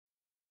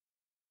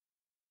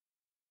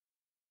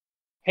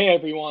Hey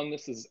everyone,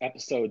 this is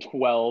episode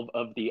 12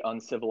 of the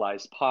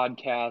Uncivilized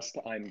Podcast.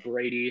 I'm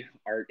Brady.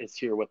 Art is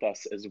here with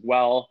us as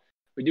well.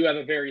 We do have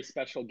a very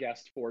special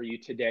guest for you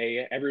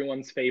today.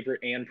 Everyone's favorite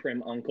and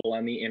prim uncle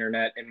on the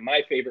internet, and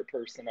my favorite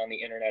person on the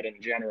internet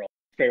in general,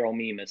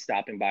 Feralmeme, is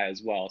stopping by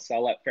as well. So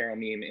I'll let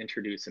Feralmeme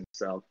introduce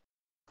himself.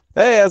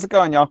 Hey, how's it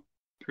going, y'all?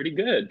 Pretty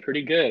good,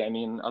 pretty good. I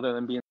mean, other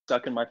than being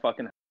stuck in my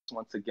fucking house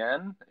once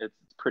again, it's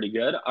pretty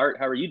good. Art,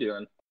 how are you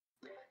doing?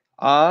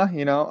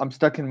 I'm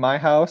stuck in my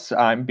house.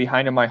 I'm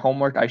behind in my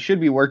homework. I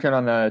should be working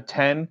on a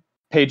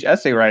 10-page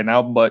essay right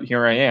now, but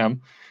here I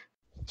am.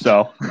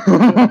 So,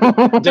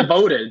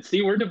 Devoted.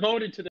 See, we're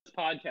devoted to this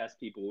podcast,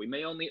 people. We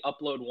may only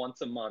upload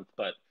once a month,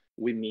 but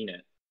we mean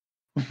it.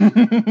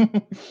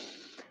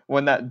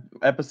 when that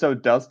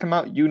episode does come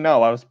out,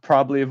 I was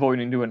probably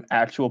avoiding doing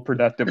actual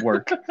productive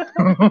work.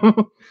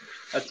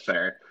 That's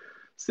fair.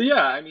 So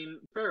yeah, I mean,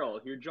 Farrell,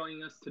 you're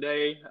joining us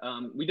today.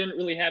 We didn't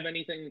really have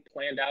anything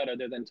planned out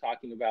other than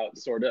talking about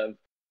sort of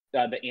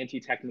the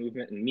anti-tech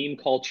movement and meme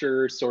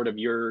culture, sort of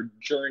your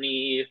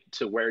journey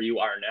to where you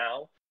are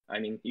now. I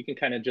mean, you can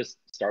kind of just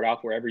start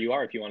off wherever you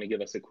are if you want to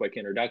give us a quick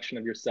introduction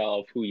of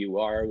yourself, who you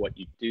are, what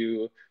you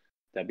do.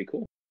 That'd be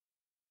cool.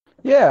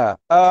 Yeah.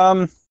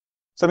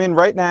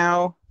 Right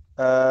now,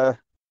 I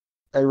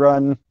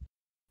run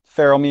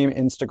Feralmeme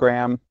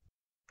Instagram,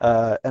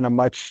 and a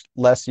much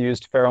less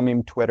used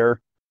Feralmeme Twitter.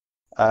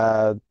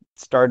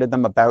 Started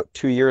them about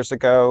 2 years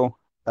ago,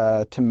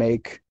 to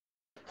make,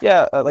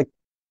 like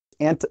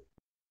anti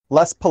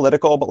less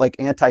political, but like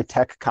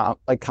anti-tech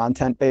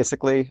content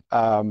basically.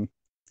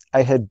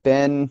 I had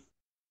been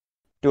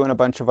doing a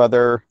bunch of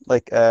other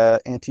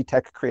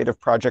anti-tech creative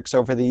projects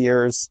over the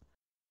years,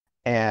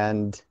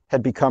 and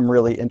had become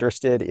really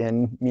interested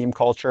in meme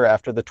culture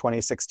after the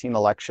 2016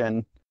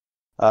 election,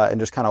 and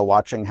just kind of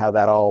watching how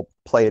that all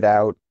played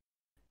out,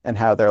 and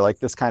how they're like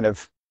this kind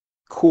of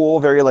cool,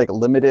 very like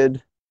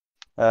limited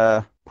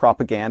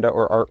propaganda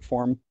or art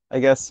form, I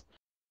guess,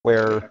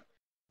 where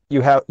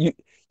you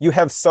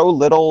have so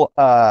little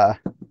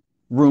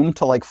room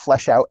to like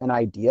flesh out an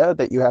idea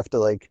that you have to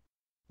like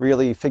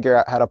really figure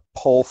out how to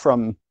pull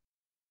from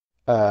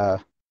uh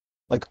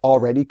like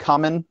already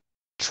common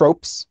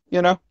tropes,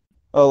 you know.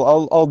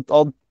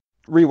 I'll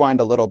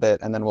rewind a little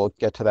bit and then we'll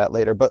get to that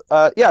later. But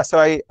yeah, so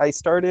I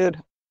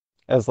started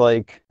as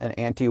like an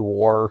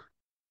anti-war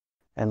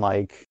and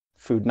like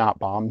food not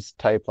bombs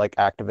type like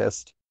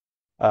activist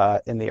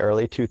in the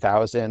early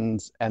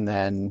 2000s, and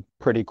then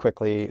pretty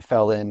quickly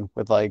fell in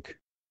with like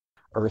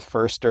Earth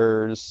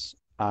Firsters,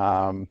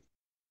 and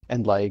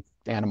like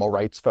animal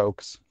rights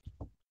folks.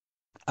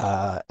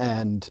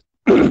 And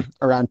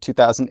around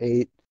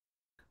 2008,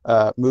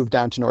 moved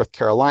down to North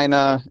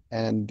Carolina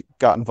and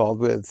got involved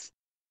with,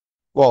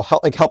 well,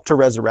 helped to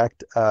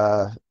resurrect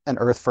an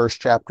Earth First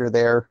chapter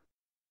there,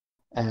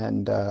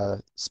 and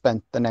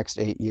spent the next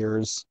 8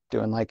 years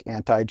doing like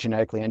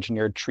anti-genetically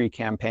engineered tree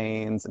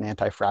campaigns and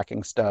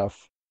anti-fracking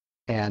stuff,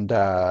 and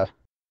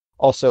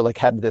also like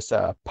had this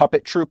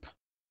puppet troupe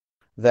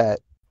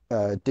that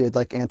did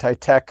like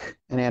anti-tech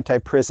and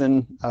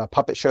anti-prison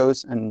puppet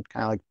shows, and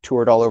kind of like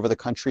toured all over the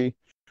country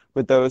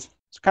with those.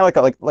 It's kind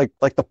of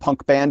like the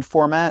punk band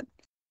format,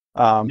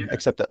 Yeah.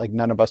 except that like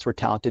none of us were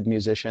talented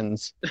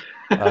musicians,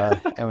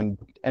 and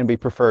we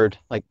preferred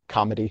like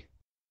comedy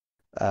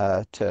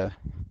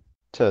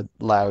to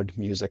loud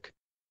music.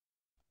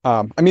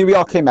 We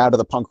all came out of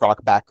the punk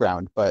rock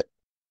background, but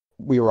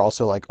we were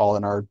also like all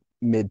in our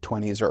mid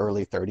 20s or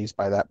early 30s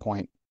by that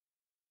point.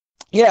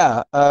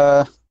 Yeah,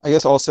 I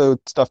guess also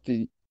stuff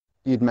that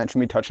you'd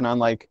mentioned me touching on,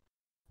 like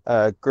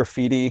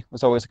graffiti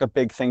was always like a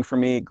big thing for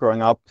me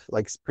growing up,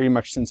 like pretty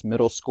much since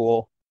middle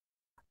school.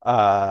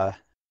 Uh,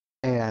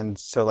 and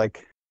so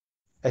like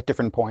at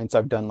different points,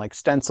 I've done like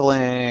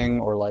stenciling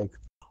or like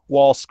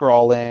wall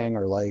scrawling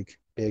or like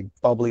big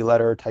bubbly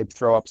letter type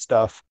throw up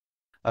stuff,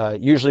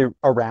 usually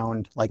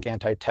around like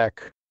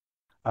anti-tech,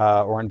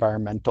 or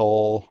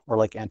environmental or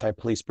like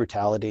anti-police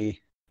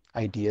brutality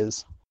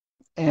ideas.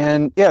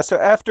 And yeah, so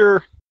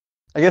after,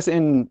 I guess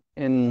like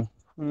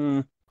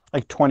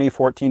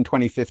 2014,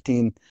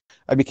 2015,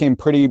 I became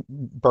pretty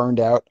burned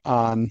out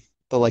on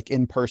the like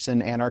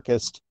in-person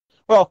anarchist,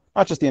 well,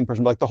 not just the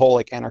in-person, but like the whole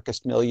like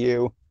anarchist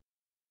milieu,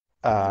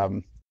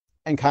 um,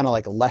 and kind of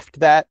like left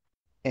that.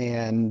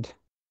 And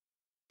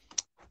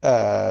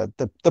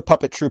the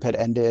puppet troupe had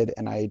ended,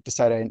 and I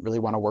decided I didn't really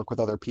want to work with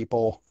other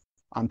people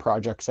on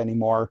projects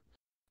anymore,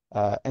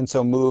 and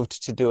so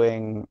moved to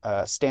doing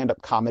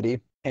stand-up comedy,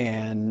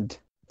 and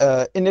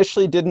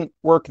initially didn't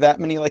work that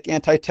many like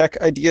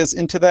anti-tech ideas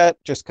into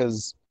that, just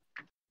because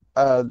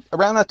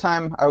around that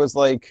time I was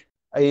like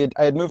I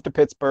had moved to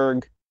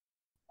Pittsburgh,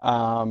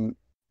 um,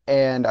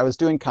 and I was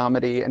doing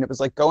comedy, and it was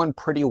like going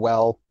pretty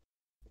well.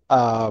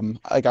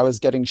 Like I was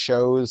getting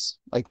shows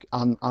like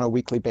on a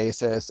weekly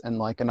basis, and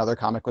like another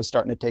comic was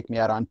starting to take me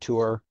out on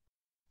tour,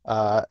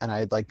 and I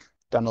had like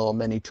done a little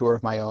mini tour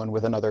of my own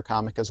with another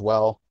comic as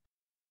well.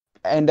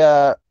 And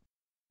but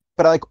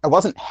I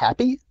wasn't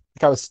happy.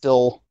 Like I was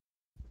still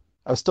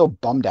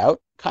bummed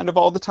out kind of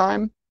all the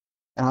time.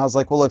 And I was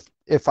like, well,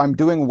 if I'm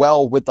doing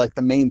well with like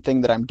the main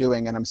thing that I'm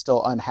doing and I'm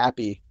still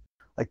unhappy,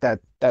 like that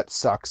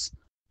sucks.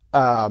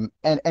 And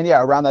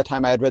yeah, around that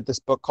time I had read this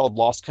book called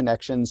Lost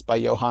Connections by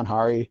Johan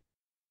Hari,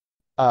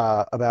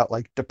 about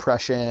like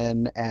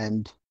depression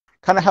and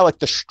kind of how like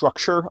the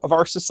structure of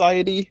our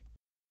society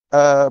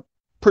uh,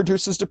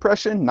 produces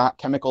depression, not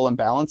chemical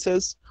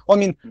imbalances. Well, I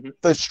mean, Hmm.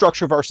 the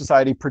structure of our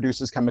society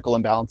produces chemical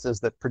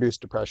imbalances that produce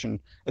depression,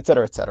 et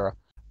cetera, et cetera.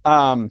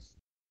 Um,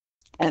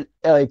 and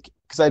like,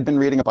 because I'd been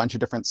reading a bunch of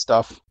different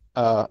stuff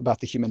about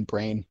the human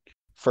brain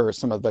for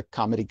some of the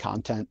comedy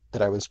content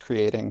that I was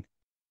creating,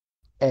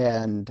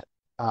 and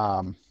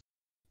um,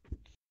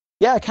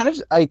 yeah, I kind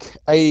of like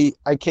I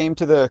came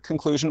to the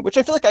conclusion, which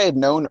I feel like I had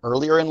known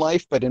earlier in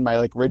life, but in my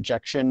like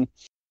rejection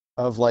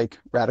of like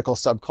radical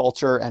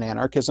subculture and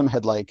anarchism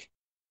had like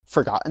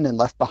forgotten and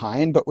left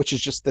behind, but which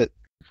is just that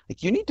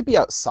like you need to be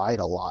outside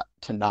a lot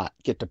to not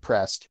get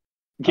depressed.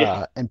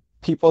 Yeah. And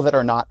people that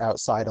are not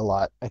outside a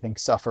lot, I think,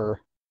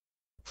 suffer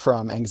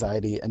from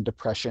anxiety and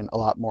depression a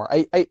lot more.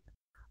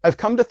 I've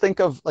come to think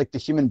of like the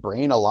human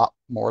brain a lot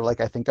more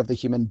like I think of the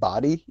human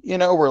body,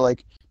 where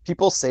like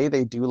people say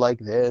they do like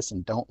this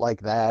and don't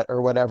like that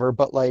or whatever,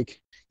 but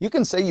like you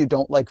can say you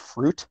don't like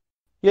fruit,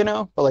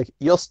 but like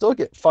you'll still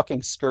get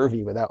fucking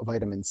scurvy without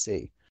vitamin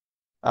C.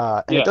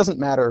 And it Yeah. doesn't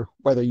matter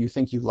whether you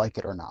think you like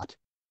it or not.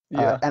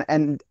 Yeah.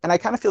 And I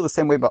kind of feel the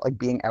same way about like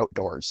being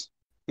outdoors.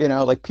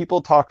 Like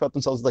people talk about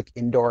themselves as like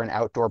indoor and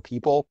outdoor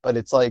people, but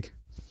it's like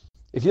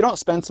if you don't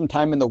spend some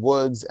time in the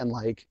woods and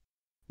like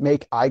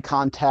make eye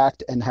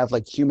contact and have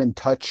like human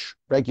touch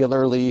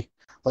regularly,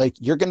 like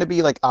you're going to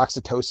be like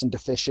oxytocin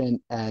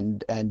deficient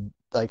and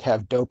like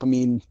have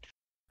dopamine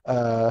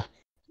uh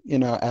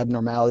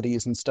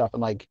abnormalities and stuff,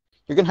 and like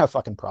you're going to have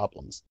fucking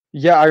problems.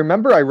 Yeah, I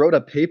remember I wrote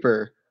a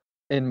paper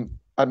in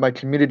at my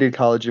community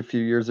college a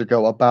few years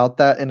ago about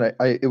that, and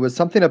it was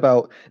something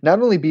about not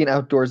only being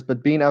outdoors,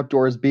 but being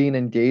outdoors, being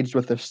engaged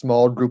with a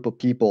small group of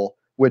people,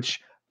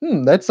 which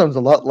that sounds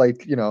a lot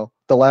like,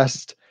 the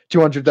last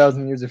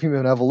 200,000 years of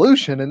human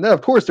evolution, and then,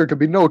 of course there could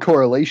be no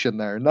correlation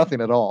there,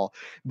 nothing at all,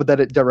 but that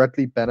it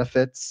directly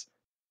benefits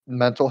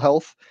mental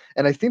health.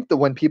 And I think that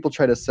when people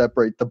try to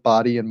separate the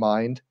body and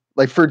mind,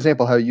 like for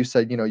example, how you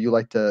said, you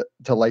like to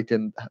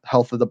liken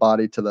health of the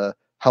body to the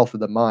health of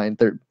the mind,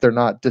 they're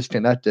not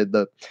disconnected.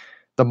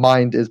 The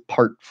mind is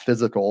part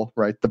physical,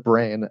 right? The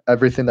brain,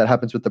 everything that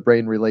happens with the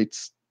brain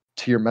relates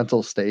to your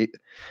mental state.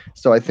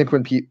 So I think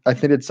I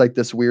think it's like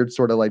this weird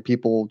sort of like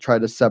people try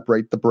to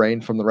separate the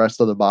brain from the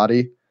rest of the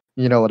body.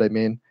 You know what I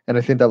mean? And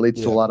I think that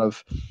leads to a Yeah. lot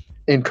of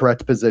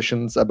incorrect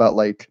positions about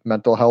like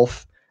mental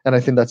health. And I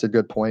think that's a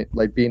good point,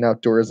 like being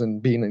outdoors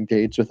and being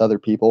engaged with other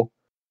people.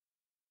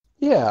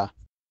 Yeah.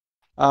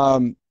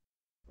 Um,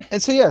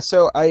 and so yeah,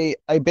 so I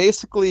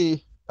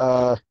basically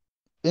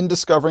in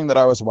discovering that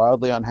I was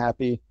wildly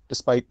unhappy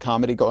despite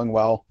comedy going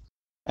well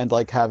and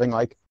like having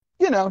like,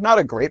 not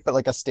a great but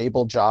like a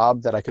stable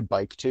job that I could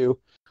bike to,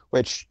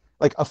 which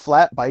like a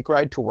flat bike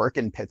ride to work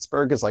in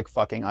Pittsburgh is like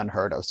fucking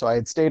unheard of. So I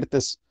had stayed at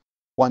this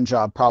one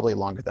job probably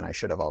longer than I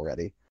should have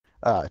already,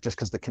 just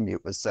because the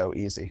commute was so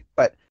easy.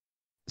 But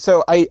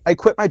so I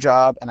quit my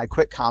job and I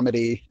quit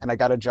comedy and I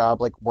got a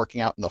job like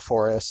working out in the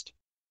forest.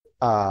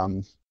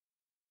 Um,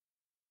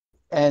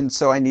 and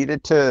so I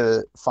needed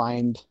to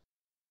find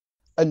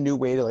a new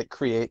way to like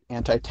create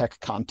anti-tech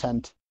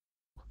content.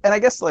 And I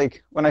guess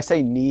like when I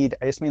say need,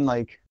 I just mean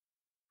like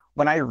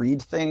when I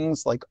read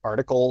things like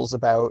articles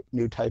about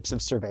new types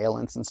of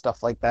surveillance and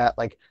stuff like that,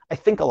 like I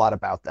think a lot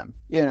about them,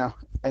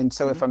 And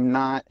so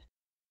Mhm.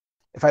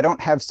 if I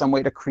don't have some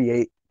way to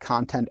create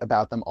content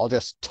about them, I'll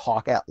just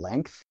talk at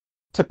length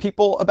to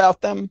people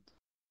about them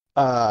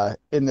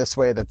in this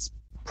way that's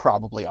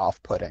probably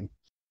off-putting.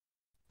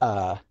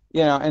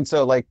 And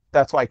so like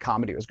that's why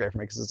comedy was great for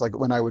me, because it's like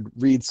when I would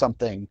read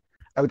something,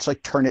 I would just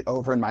like turn it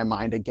over in my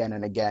mind again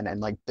and again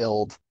and like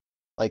build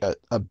like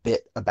a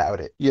bit about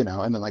it, and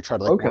then like try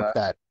to like Okay. work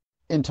that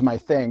into my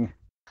thing,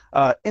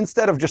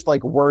 instead of just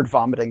like word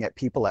vomiting at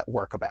people at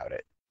work about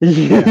it,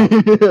 you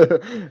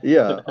know.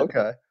 Yeah,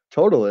 okay.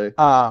 Totally.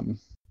 Um,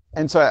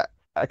 and so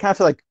I kind of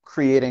feel like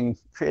creating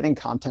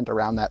content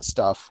around that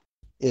stuff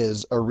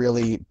is a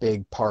really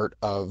big part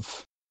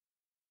of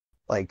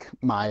like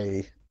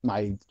my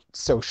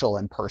social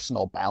and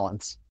personal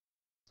balance.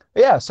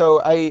 But yeah,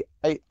 so I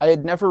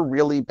had never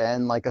really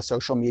been like a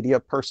social media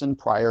person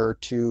prior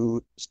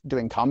to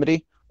doing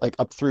comedy. Like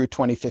up through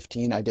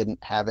 2015, I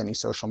didn't have any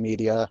social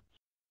media,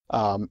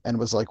 and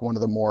was like one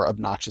of the more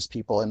obnoxious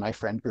people in my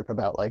friend group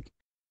about like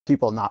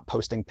people not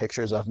posting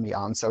pictures of me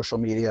on social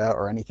media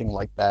or anything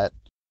like that.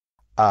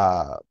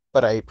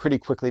 But I pretty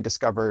quickly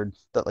discovered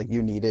that like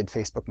you needed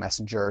Facebook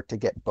Messenger to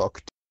get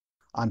booked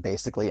on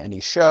basically any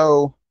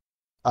show.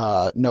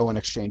 No one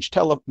exchanges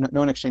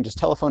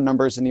telephone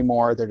numbers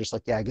anymore. They're just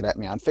like, yeah, get at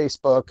me on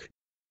Facebook.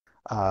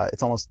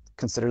 It's almost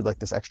considered like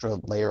this extra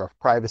layer of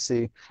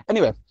privacy.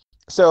 Anyway,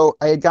 so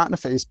I had gotten a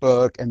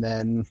Facebook, and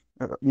then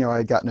I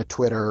had gotten a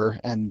Twitter,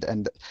 and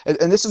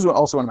this is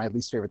also one of my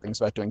least favorite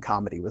things about doing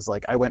comedy was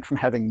like I went from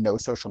having no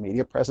social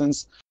media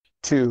presence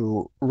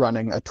to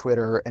running a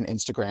Twitter, an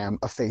Instagram,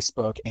 a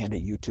Facebook, and a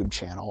YouTube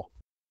channel,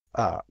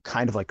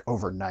 kind of like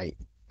overnight.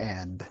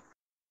 And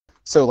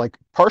so like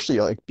partially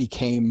like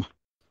became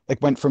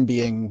like went from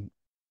being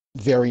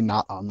very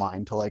not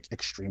online to like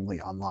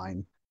extremely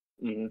online.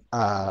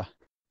 Mm-hmm.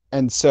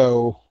 And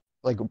so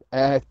like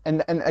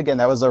and again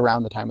that was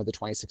around the time of the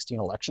 2016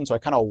 election, so I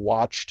kind of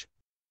watched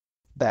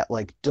that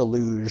like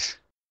deluge,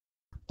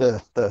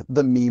 the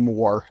meme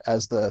war,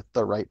 as the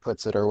right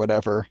puts it, or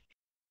whatever,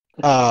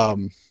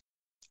 and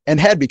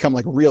had become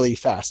like really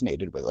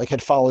fascinated with it, like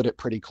had followed it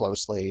pretty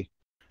closely,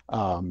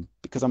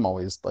 because I'm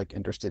always like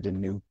interested in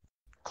new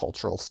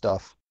cultural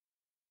stuff.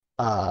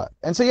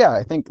 And so yeah,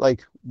 I think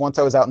like once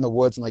I was out in the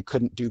woods and like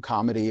couldn't do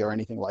comedy or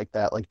anything like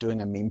that, like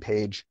doing a meme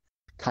page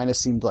kind of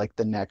seemed like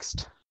the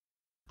next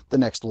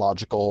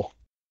logical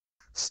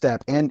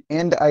step. And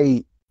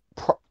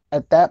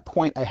at that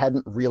point I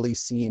hadn't really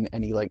seen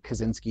any like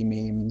Kaczynski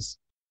memes,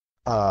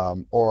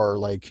 or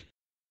like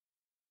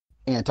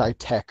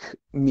anti-tech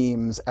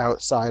memes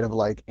outside of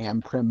like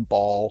Amprim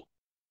ball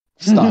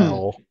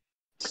style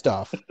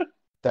stuff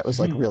that was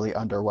like really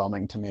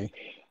underwhelming to me.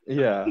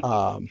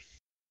 Yeah.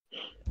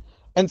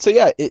 And so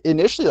yeah,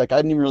 initially like I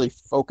didn't even really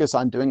focus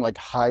on doing like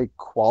high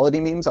quality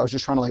memes. I was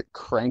just trying to like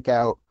crank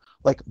out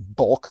like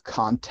bulk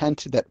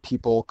content that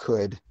people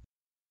could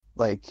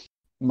like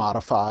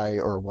modify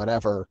or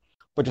whatever,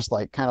 but just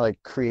like kind of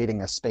like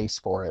creating a space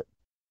for it.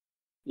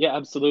 Yeah,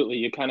 absolutely.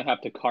 You kind of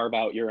have to carve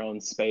out your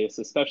own space,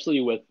 especially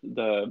with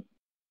the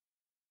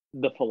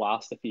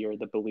philosophy or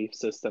the belief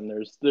system.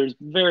 There's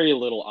very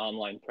little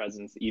online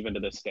presence even to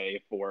this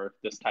day for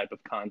this type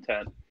of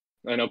content.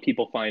 I know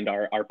people find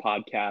our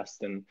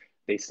podcast and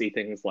they see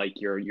things like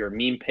your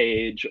meme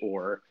page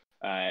or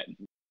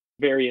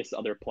various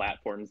other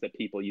platforms that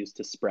people use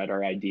to spread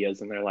our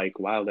ideas, and they're like,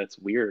 wow, that's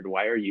weird.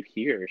 Why are you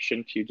here?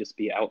 Shouldn't you just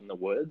be out in the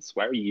woods?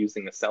 Why are you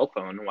using a cell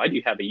phone? Why do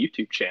you have a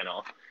YouTube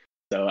channel?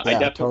 So I Yeah,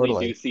 definitely do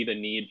totally. see the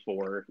need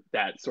for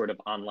that sort of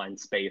online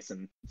space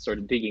and sort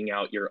of digging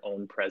out your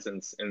own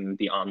presence in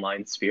the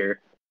online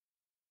sphere.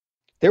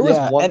 There was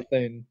Yeah, one and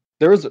thing.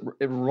 There was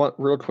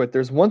real quick.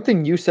 There's one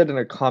thing you said in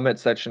a comment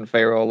section,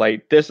 Pharaoh.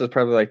 Like this is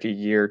probably like a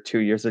year, 2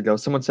 years ago.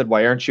 Someone said,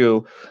 Why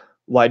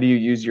do you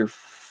use your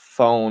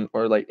phone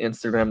or like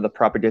Instagram to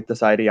propagate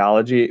this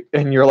ideology?"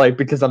 And you're like,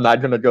 "Because I'm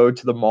not gonna go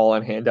to the mall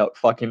and hand out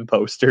fucking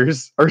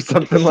posters or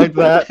something like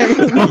that."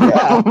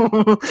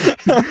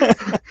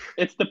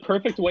 It's the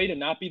perfect way to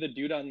not be the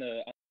dude on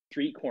the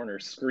street corner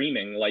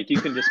screaming. Like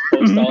you can just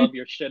post all of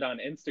your shit on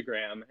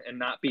Instagram and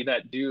not be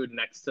that dude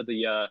next to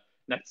the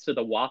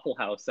Waffle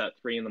House at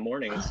 3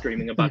 a.m.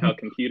 screaming about how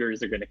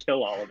computers are going to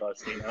kill all of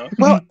us.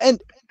 well,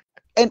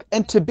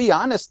 and to be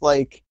honest,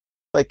 like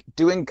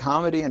doing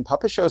comedy and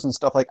puppet shows and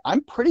stuff, like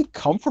I'm pretty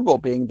comfortable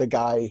being the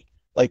guy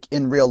like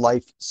in real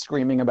life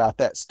screaming about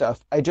that stuff.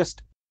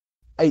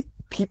 I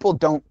people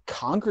don't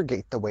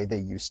congregate the way they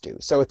used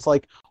to. So it's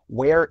like,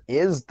 where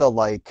is the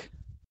like,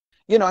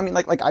 I mean,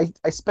 like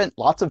I spent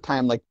lots of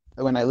time like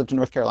when I lived in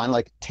North Carolina,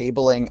 like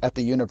tabling at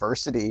the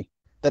university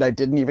that I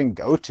didn't even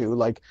go to.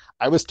 Like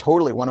I was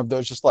totally one of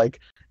those just like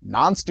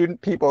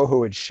non-student people who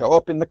would show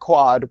up in the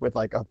quad with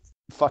like a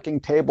fucking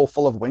table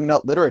full of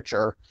wingnut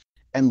literature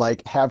and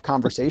like have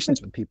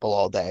conversations with people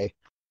all day.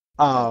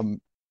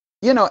 And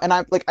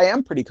I'm like I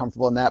am pretty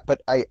comfortable in that,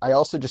 but I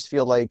also just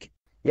feel like,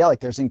 yeah, like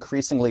there's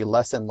increasingly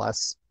less and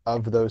less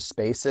of those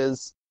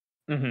spaces.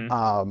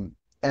 Mm-hmm.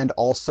 And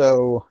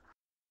also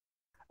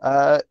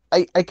I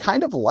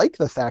kind of like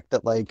the fact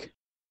that like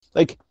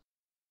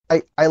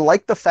I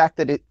like the fact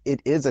that it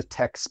is a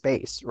tech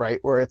space, right?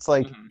 Where it's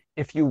like, Mm-hmm.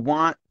 if you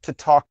want to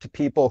talk to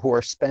people who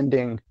are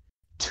spending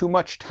too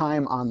much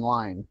time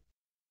online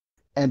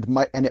and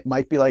it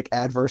might be like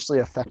adversely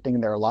affecting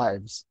their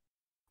lives,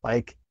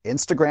 like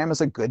Instagram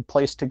is a good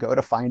place to go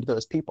to find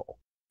those people.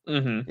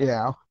 Mm-hmm. You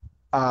know,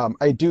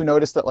 I do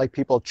notice that like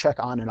people check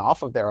on and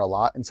off of there a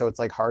lot, and so it's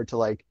like hard to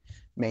like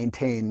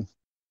maintain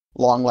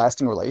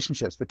long-lasting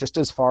relationships. But just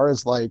as far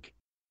as like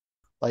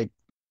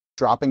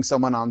dropping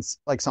someone on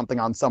like something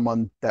on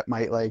someone that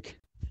might like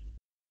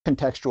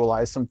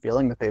contextualize some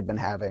feeling that they've been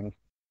having,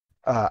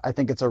 I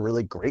think it's a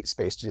really great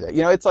space to do that.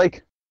 It's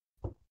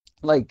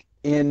like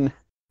in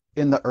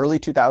the early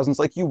 2000s,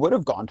 like you would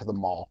have gone to the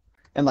mall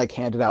and like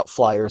handed out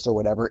flyers or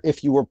whatever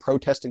if you were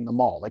protesting the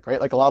mall, like,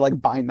 right, like a lot of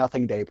like Buy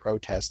Nothing Day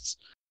protests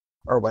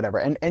or whatever.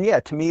 And yeah,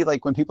 to me,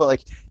 like when people are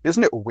like,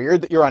 isn't it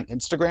weird that you're on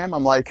Instagram?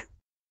 I'm like,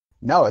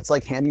 no, it's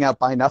like handing out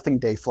Buy Nothing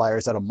Day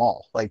flyers at a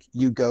mall. Like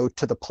you go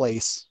to the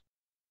place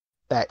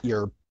that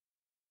you're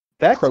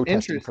That's protesting,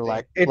 for interesting.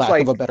 lack It's lack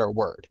of like a better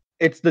word.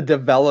 it's the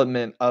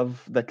development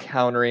of the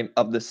countering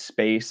of the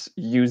space,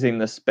 using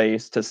the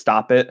space to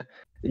stop it.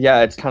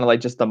 Yeah, it's kind of like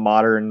just the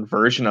modern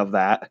version of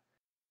that.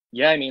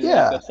 Yeah, I mean, like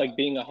Yeah, that's like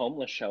being a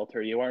homeless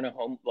shelter. You aren't a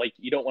home like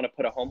you don't want to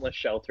put a homeless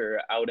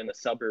shelter out in the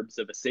suburbs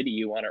of a city.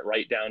 You want it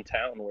right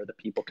downtown where the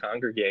people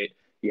congregate.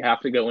 You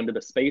have to go into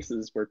the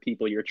spaces where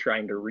people you're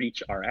trying to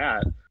reach are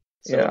at.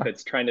 So if Yeah.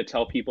 it's trying to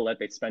tell people that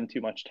they spend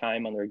too much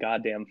time on their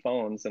goddamn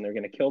phones and they're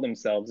going to kill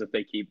themselves if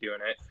they keep doing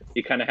it,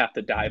 you kind of have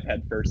to dive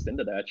headfirst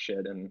into that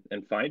shit and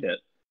find it.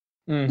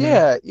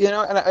 Yeah,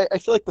 and I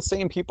feel like the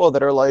same people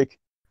that are like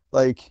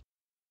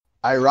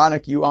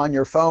ironic you on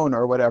your phone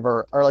or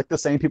whatever are like the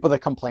same people that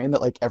complain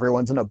that like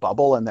everyone's in a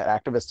bubble and that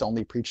activists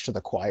only preach to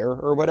the choir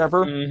or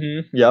whatever.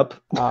 Yep.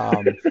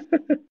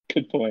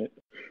 Good point.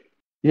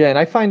 Yeah, and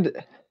I find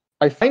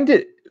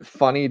it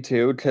funny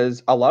too,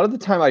 because a lot of the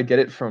time I get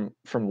it from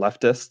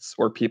leftists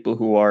or people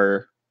who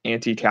are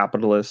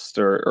anti-capitalist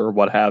or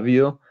what have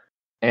you,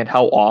 and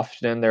how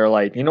often they're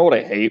like, you know what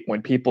I hate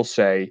when people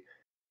say,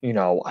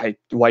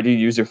 why do you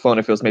use your phone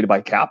if it was made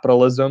by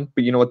capitalism?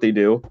 But you know what they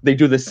do? They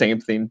do the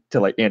same thing to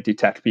like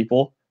anti-tech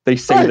people. They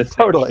say the Right,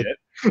 same totally.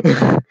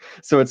 shit.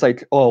 So it's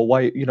like, oh,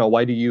 why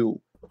do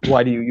you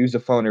use a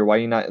phone, or why are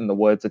you not in the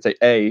woods? It's like,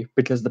 A,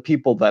 because the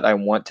people that I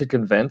want to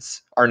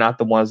convince are not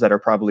the ones that are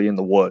probably in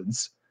the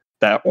woods,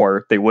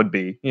 or they would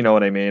be, you know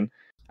what I mean?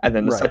 And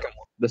then the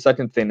Right.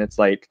 second thing, it's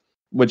like,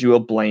 would you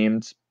have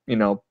blamed,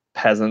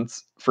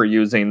 peasants for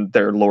using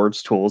their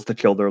lord's tools to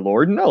kill their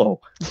lord? No.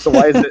 So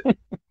why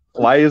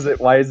is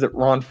it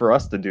wrong for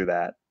us to do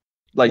that?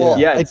 Like, Well,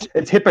 yeah,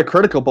 it's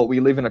hypocritical, but we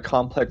live in a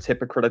complex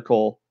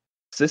hypocritical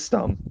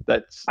system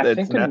that's I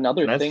think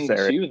another thing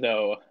necessary. too,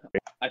 though.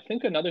 I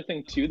think another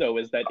thing too, though,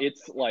 is that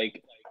it's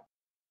like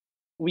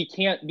we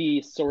can't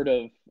be sort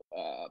of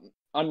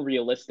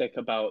unrealistic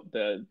about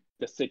the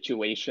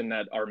situation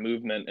that our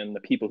movement and the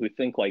people who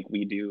think like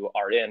we do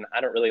are in.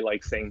 I don't really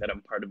like saying that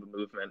I'm part of a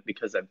movement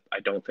because I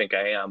don't think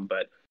I am,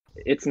 but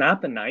it's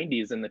not the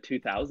 90s and the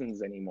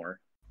 2000s anymore.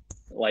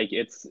 Like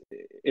it's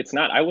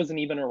not. I wasn't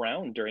even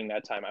around during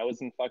that time. I was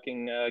in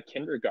fucking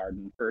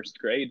kindergarten, first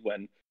grade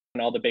when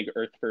all the big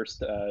Earth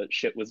First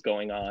shit was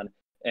going on,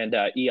 and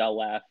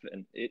ELF,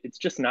 and it's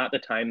just not the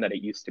time that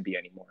it used to be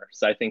anymore.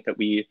 So I think that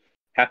we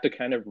have to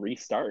kind of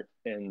restart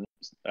and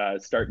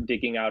start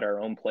digging out our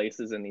own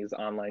places in these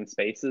online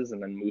spaces,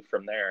 and then move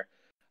from there.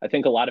 I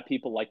think a lot of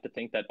people like to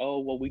think that, oh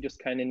well, we just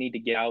kind of need to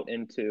get out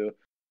into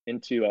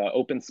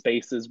open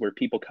spaces where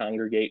people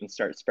congregate and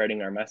start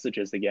spreading our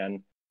messages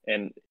again.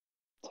 And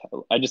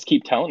I just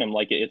keep telling them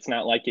like it's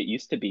not like it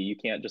used to be. You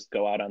can't just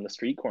go out on the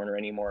street corner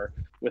anymore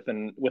with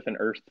an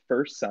Earth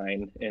First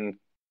sign and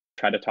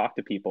try to talk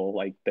to people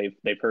like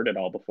they've heard it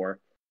all before.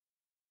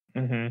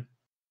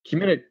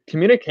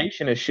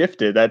 Communication has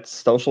shifted. That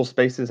social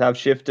spaces have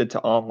shifted to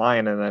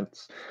online, and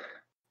that's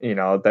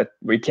that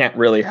we can't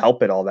really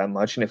help it all that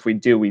much. And if we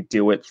do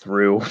it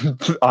through,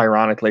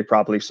 ironically,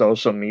 probably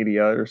social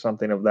media or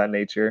something of that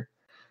nature.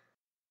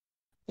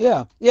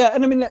 yeah,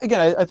 and I mean,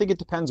 again, I think it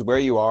depends where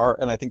you are,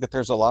 and I think that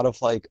there's a lot of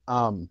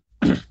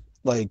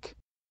like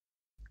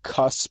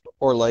cusp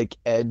or like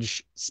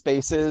edge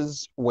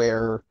spaces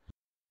where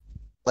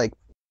like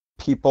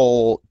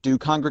people do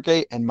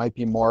congregate and might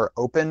be more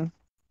open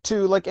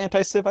to like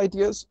anti-civ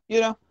ideas,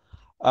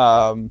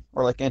 or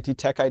like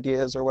anti-tech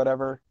ideas or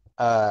whatever.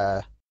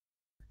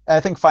 I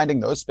think finding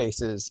those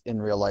spaces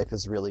in real life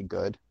is really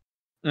good.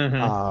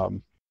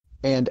 Um,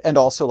 and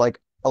also like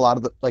a lot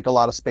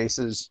of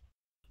spaces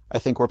I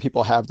think where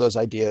people have those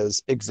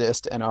ideas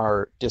exist and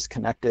are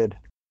disconnected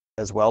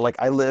as well. Like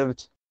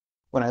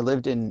when I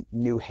lived in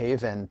New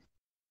Haven,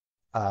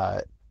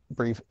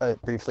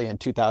 briefly in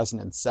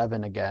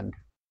 2007 again,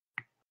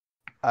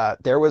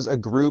 there was a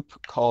group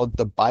called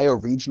the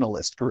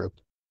Bioregionalist Group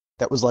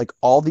that was like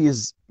all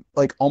these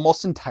like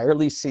almost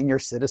entirely senior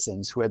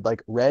citizens who had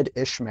like read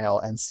Ishmael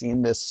and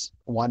seen this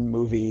one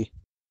movie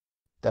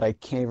that I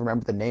can't even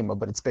remember the name of,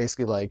 but it's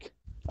basically like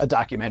a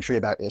documentary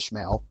about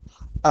Ishmael.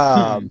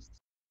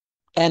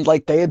 And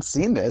like they had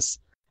seen this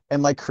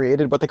and like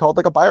created what they called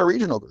like a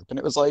bioregional group. And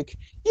it was like,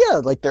 yeah,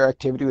 like their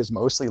activity was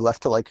mostly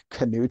left to like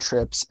canoe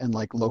trips and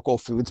like local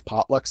foods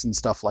potlucks and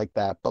stuff like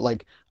that. But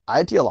like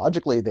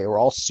ideologically, they were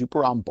all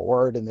super on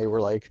board and they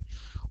were like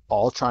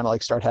all trying to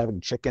like start having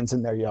chickens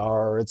in their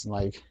yards and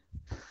like,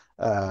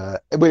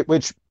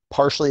 which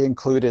partially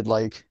included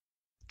like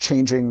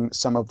changing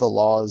some of the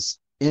laws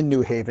in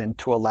New Haven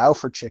to allow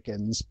for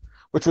chickens,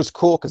 which was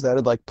cool because that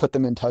had like put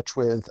them in touch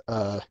with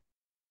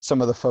some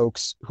of the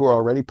folks who are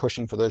already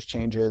pushing for those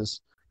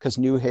changes, because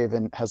New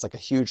Haven has like a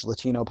huge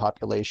Latino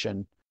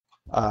population,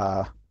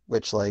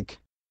 which like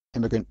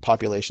immigrant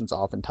populations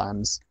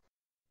oftentimes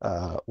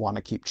want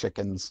to keep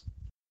chickens.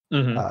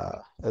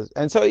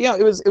 And so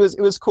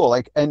it was cool.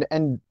 Like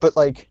but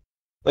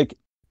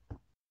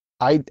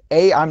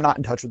I'm not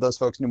in touch with those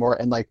folks anymore,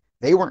 and like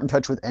they weren't in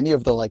touch with any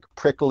of the like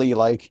prickly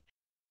like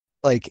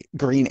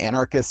green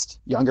anarchist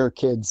younger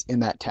kids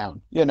in that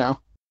town.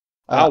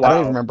 Oh, wow. I don't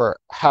even remember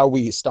how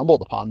we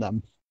stumbled upon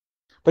them,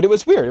 but it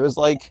was weird. It was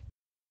like,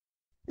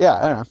 yeah,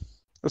 I don't know.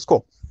 It was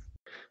cool.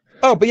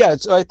 Oh, but yeah,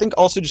 so I think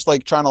also just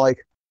like trying to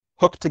like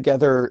hook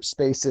together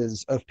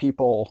spaces of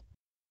people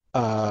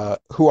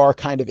who are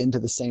kind of into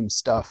the same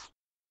stuff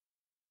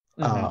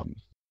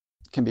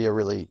can be a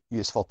really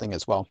useful thing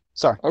as well.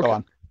 Sorry, Okay. go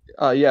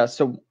on. Yeah,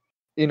 so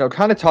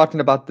kind of talking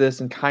about this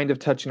and kind of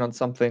touching on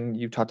something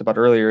you talked about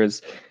earlier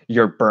is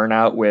your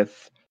burnout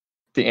with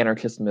the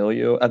anarchist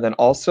milieu, and then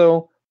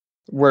also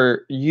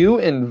were you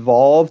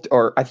involved,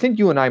 or I think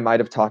you and I might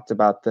have talked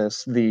about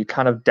this, the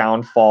kind of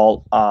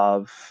downfall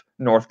of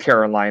North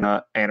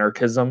Carolina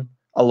anarchism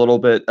a little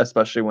bit,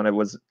 especially when it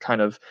was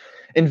kind of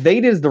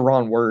invaded is the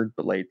wrong word,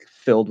 but like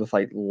filled with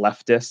like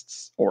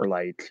leftists or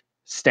like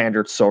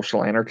standard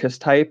social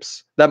anarchist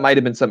types. That might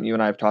have been something you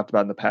and I have talked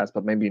about in the past,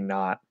 but maybe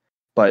not.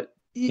 But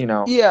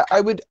Yeah,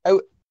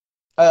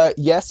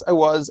 yes, I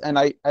was, and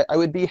I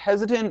would be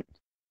hesitant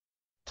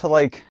to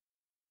like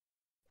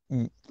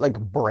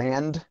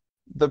brand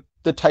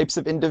the types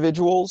of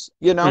individuals,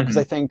 because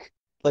I think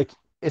like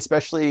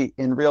especially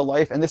in real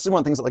life, and this is one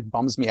of the things that like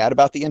bums me out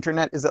about the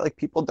internet, is that like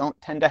people don't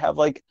tend to have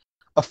like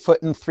a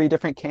foot in three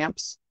different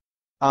camps,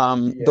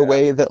 the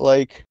way that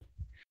like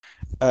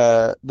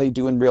they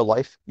do in real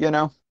life,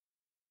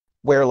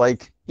 where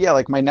like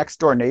like my next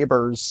door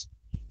neighbors,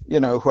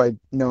 who I'd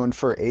known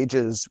for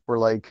ages were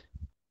like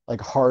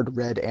hard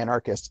red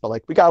anarchists, but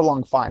like we got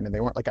along fine and they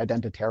weren't like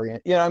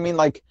identitarian. You know what I mean?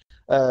 Like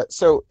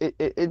so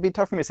it'd be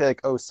tough for me to say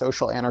like, oh,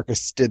 social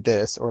anarchists did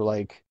this or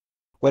like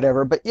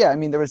whatever. But yeah, I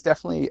mean there was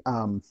definitely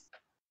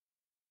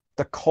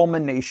the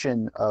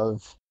culmination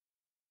of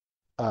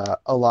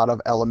a lot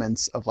of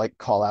elements of like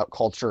call out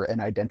culture and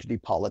identity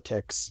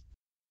politics,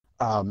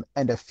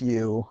 and a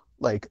few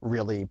like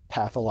really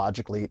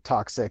pathologically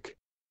toxic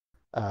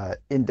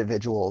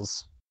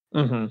individuals.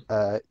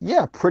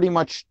 Yeah, pretty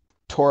much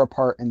tore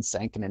apart and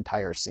sank an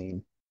entire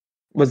scene.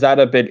 Was that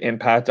a big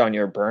impact on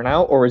your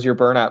burnout, or was your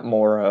burnout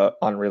more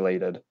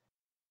unrelated?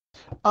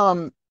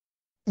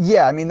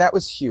 Yeah, I mean that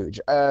was huge.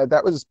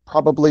 That was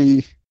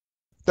probably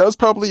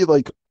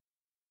like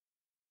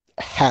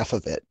half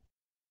of it.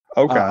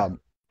 Okay.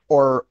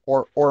 Or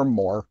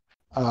more.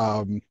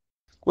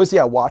 Was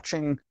yeah,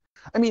 watching.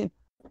 I mean,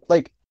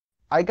 like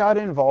I got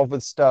involved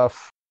with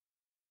stuff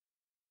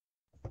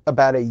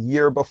about a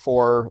year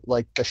before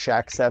like the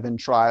Shack 7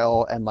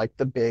 trial and like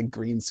the big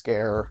Green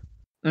Scare,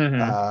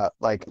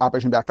 like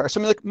Operation Backfire. So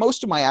I mean, like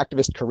most of my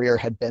activist career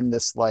had been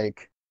this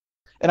like,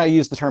 and I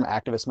use the term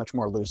activist much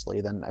more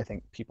loosely than I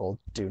think people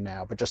do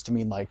now, but just to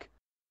mean like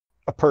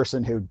a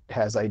person who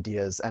has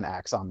ideas and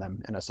acts on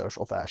them in a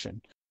social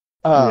fashion.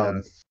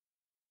 Yeah.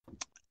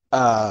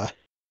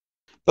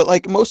 But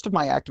like most of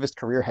my activist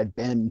career had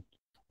been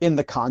in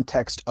the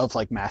context of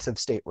like massive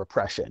state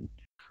repression,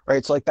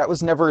 right? So like that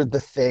was never the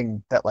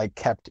thing that like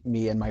kept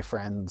me and my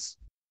friends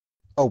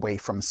away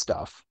from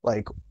stuff.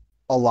 Like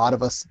a lot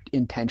of us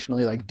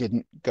intentionally like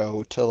didn't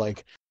go to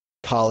like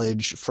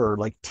college for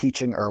like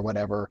teaching or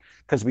whatever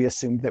because we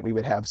assumed that we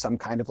would have some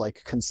kind of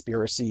like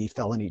conspiracy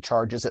felony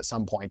charges at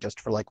some point just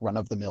for like run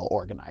of the mill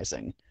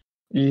organizing.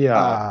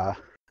 Yeah.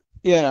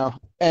 uh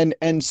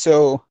and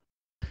so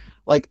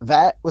like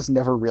that was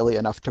never really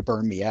enough to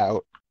burn me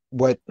out.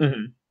 What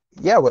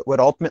what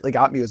ultimately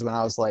got me was when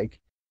I was like,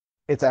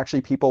 it's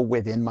actually people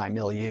within my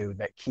milieu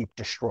that keep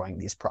destroying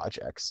these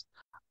projects.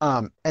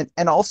 And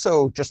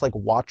also just like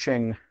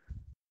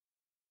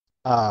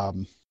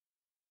um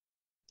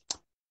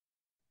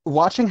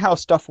watching how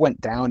stuff went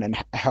down and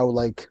how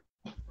like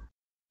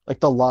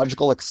the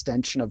logical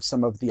extension of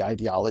some of the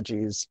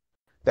ideologies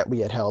that we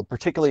had held,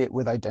 particularly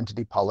with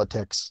identity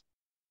politics,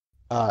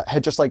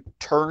 had just like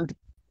turned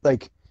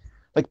like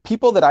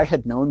people that I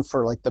had known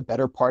for like the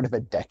better part of a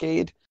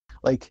decade,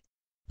 like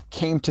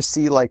came to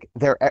see like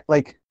their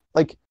like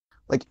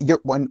your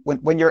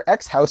when your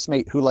ex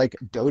housemate who like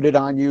doted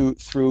on you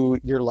through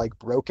your like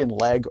broken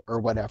leg or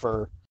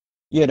whatever,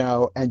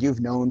 and you've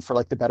known for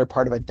like the better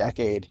part of a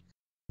decade,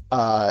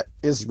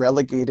 is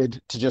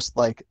relegated to just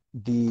like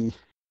the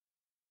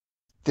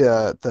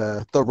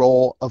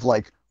role of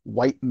like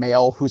white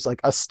male who's like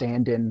a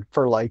stand-in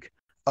for like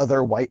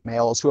other white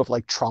males who have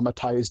like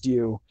traumatized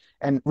you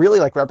and really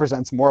like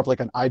represents more of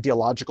like an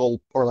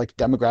ideological or like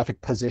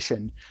demographic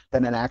position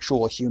than an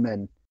actual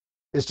human,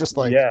 is just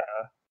like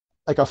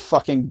a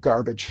fucking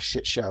garbage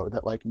shit show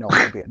that like no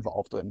one should be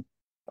involved in.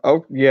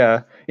 Oh,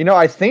 yeah.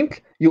 I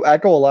think you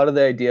echo a lot of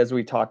the ideas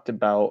we talked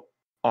about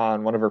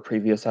on one of our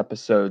previous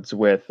episodes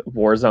with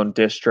Warzone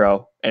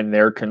Distro and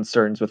their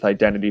concerns with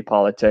identity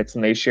politics.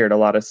 And they shared a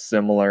lot of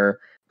similar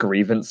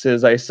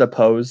grievances, I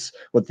suppose,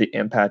 with the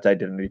impact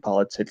identity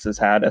politics has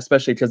had,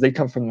 especially because they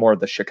come from more of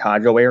the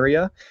Chicago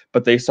area,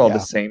 but they saw the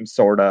same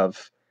sort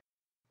of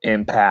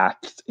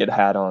impact it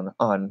had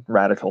on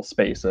radical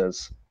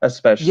spaces,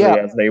 especially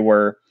as they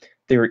were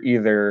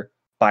either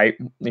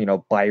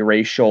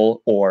biracial,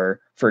 or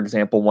for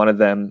example, one of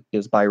them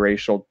is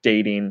biracial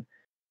dating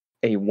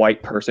a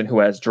white person who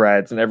has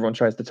dreads, and everyone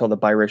tries to tell the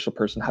biracial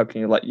person, how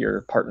can you let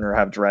your partner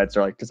have dreads?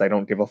 They're like, because I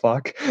don't give a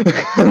fuck.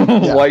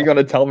 Why are you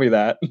gonna tell me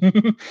that?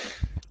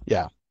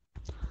 Yeah.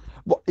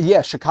 Well,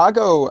 yeah,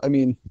 Chicago, I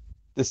mean,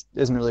 this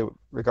isn't really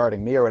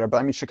regarding me or whatever, but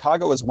I mean,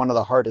 Chicago was one of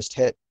the hardest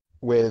hit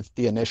with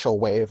the initial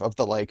wave of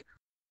the like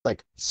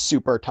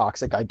super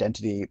toxic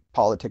identity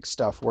politics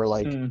stuff where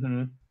like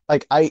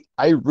like I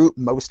root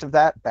most of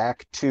that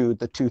back to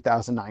the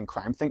 2009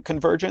 crime think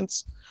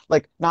convergence.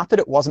 Like not that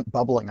it wasn't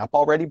bubbling up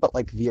already, but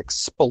like the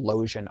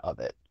explosion of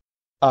it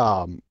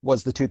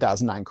was the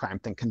 2009 crime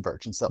think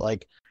convergence that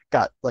like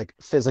got like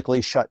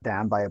physically shut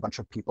down by a bunch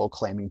of people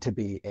claiming to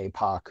be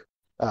APOC,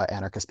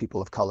 anarchist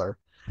people of color.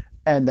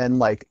 And then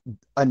like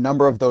a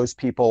number of those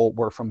people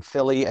were from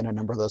Philly and a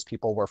number of those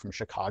people were from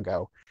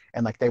Chicago.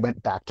 and like they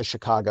went back to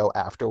Chicago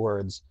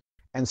afterwards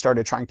and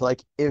started trying to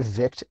like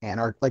evict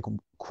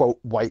quote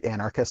white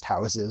anarchist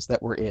houses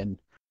that were in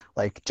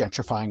like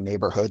gentrifying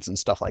neighborhoods and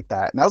stuff like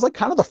that. And that was like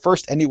kind of the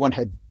first anyone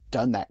had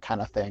done that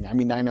kind of thing. I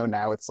mean, I know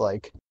now it's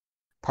like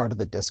part of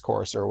the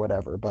discourse or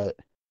whatever, but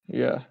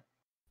Yeah.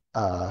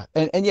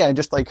 and yeah,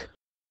 just like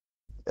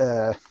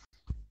yeah,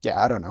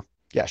 I don't know.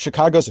 Yeah,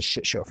 Chicago's a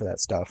shit show for that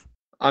stuff.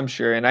 I'm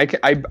sure, and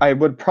I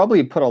would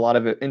probably put a lot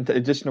of it into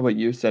addition to what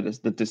you said is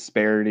the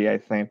disparity, I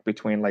think,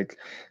 between like,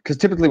 because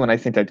typically when I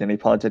think identity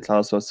politics, I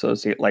also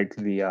associate like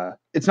the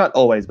it's not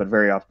always, but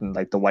very often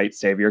like the white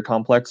savior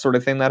complex sort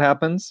of thing that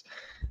happens,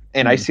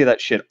 and I see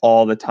that shit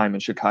all the time in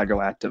Chicago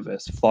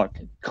activists,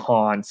 fucking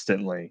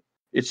constantly.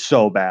 It's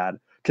so bad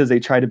because they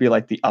try to be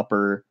like the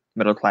upper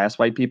middle class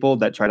white people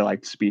that try to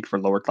like speak for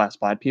lower class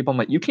black people. I'm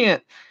like, you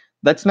can't.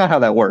 That's not how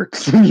that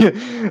works.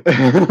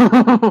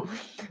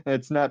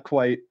 It's not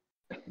quite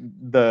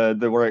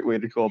the right way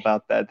to go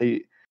about that.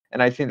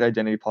 And I think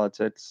identity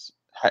politics,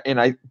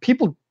 and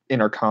people in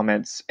our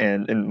comments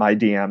and in my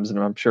DMs, and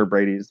I'm sure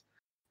Brady's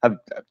have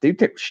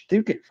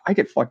I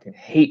get fucking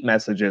hate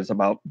messages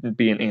about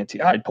being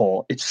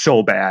anti-IPOL. It's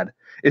so bad.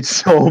 It's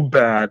so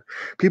bad.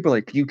 People are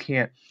like,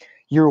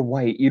 you're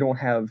white, you don't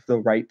have the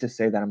right to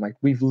say that. I'm like,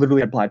 we've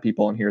literally had black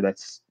people in here that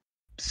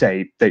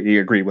say that they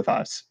agree with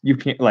us. You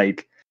can't,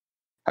 like,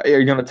 are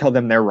you gonna tell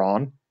them they're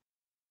wrong?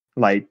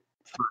 Like,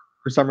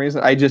 for some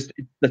reason,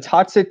 the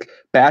toxic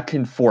back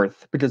and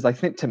forth, because I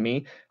think to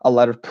me a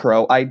lot of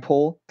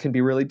pro-IPOL can be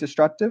really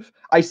destructive.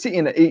 I see,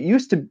 and it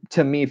used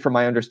to me, from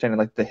my understanding,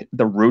 like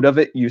the root of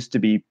it used to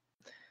be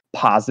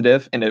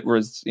positive, and it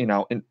was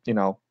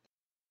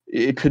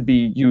it could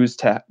be used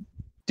to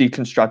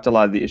deconstruct a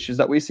lot of the issues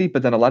that we see.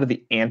 But then a lot of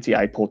the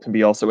anti-IPOL can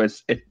be also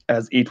as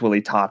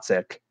equally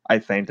toxic, I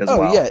think, as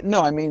well. Oh yeah,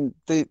 no, I mean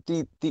the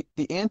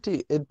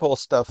anti-IPOL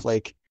stuff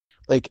like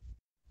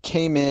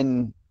came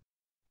in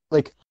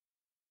like.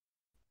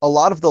 A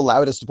lot of the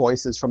loudest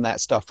voices from that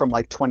stuff from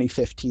like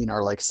 2015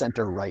 are like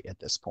center right at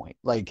this point.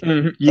 Like,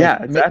 yeah,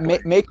 like, exactly.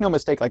 Make no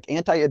mistake, like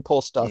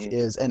anti-IPOL stuff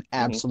is an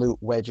absolute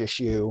wedge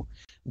issue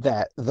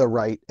that the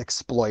right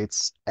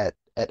exploits at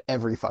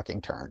every fucking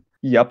turn.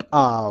 Yep.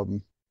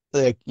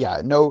 Like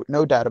yeah, no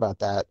doubt about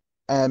that.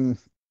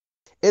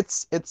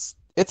 It's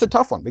a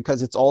tough one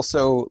because it's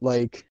also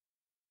like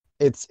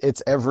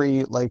it's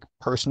every like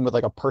person with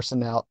like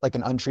like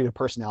an untreated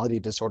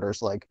personality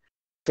disorder's like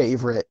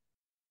favorite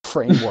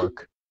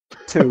framework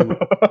to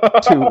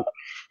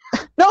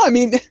no, I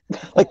mean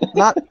like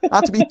not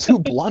to be too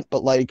blunt,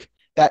 but like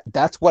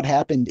that's what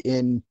happened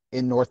in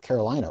North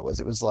Carolina.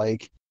 It was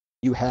like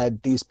you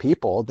had these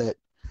people that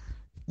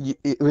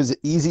it was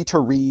easy to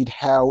read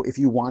how if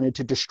you wanted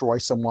to destroy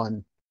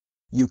someone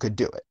you could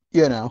do it,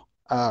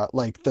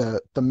 like the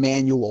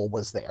manual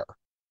was there.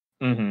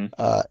 Mm-hmm.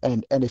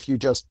 And if you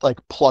just like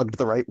plugged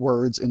the right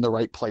words in the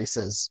right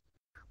places,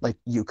 like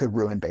you could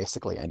ruin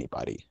basically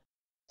anybody.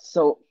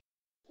 So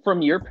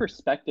from your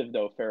perspective,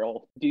 though,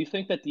 Farrell, do you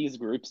think that these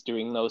groups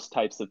doing those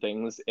types of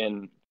things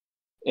in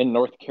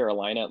North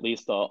Carolina, at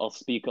least, I'll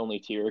speak only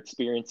to your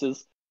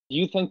experiences, do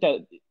you think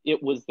that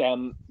it was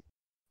them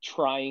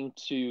trying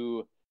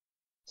to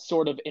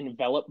sort of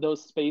envelop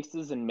those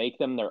spaces and make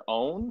them their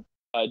own?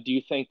 Do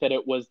you think that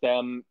it was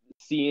them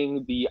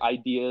seeing the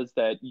ideas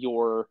that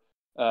your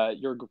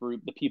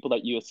group, the people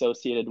that you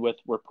associated with,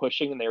 were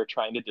pushing, and they were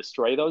trying to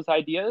destroy those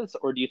ideas?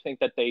 Or do you think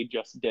that they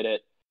just did it?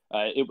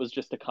 It was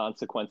just a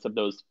consequence of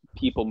those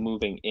people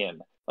moving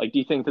in. Like, do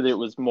you think that it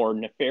was more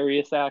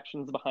nefarious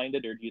actions behind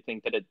it, or do you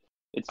think that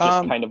it's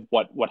just kind of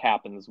what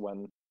happens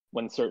when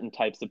certain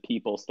types of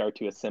people start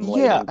to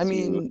assimilate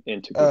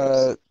into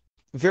groups?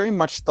 Very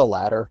much the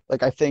latter.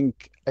 Like, I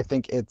think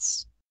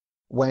it's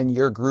when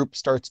your group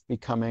starts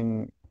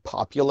becoming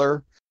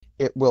popular,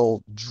 it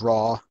will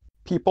draw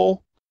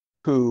people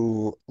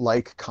who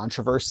like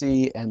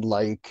controversy and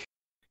like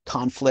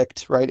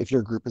conflict, right? If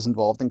your group is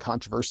involved in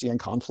controversy and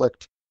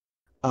conflict.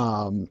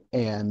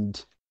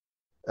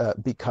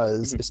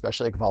 Because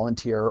especially like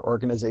volunteer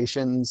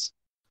organizations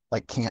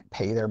like can't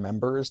pay their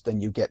members, then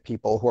you get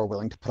people who are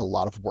willing to put a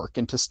lot of work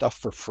into stuff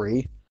for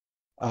free.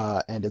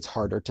 And it's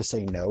harder to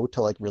say no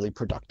to like really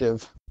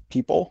productive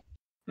people.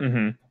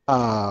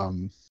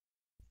 Mm-hmm.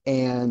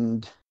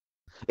 And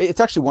it's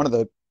actually one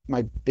of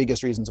my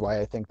biggest reasons why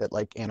I think that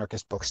like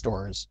anarchist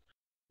bookstores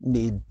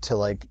need to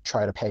like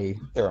try to pay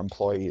their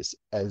employees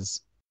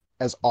as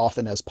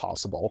often as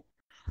possible.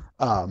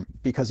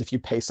 Because if you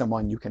pay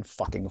someone, you can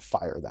fucking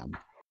fire them.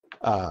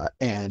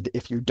 And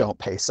if you don't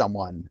pay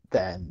someone,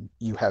 then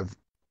you have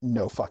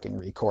no fucking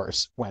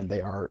recourse when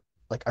they are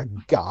like a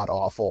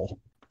god-awful,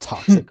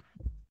 toxic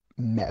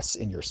mess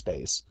in your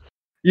space.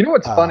 You know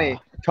what's funny?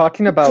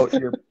 Talking about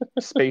your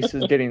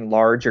spaces getting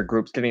large or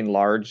groups getting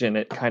large and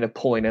it kind of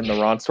pulling in the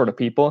wrong sort of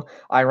people.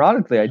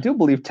 Ironically, I do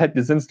believe Ted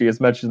Kaczynski has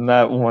mentioned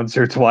that once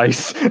or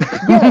twice.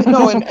 Yeah,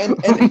 no,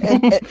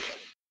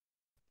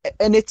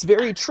 and it's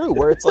very true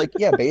where it's like,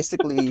 yeah,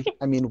 basically,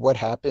 I mean, what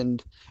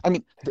happened, I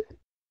mean,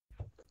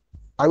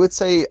 I would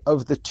say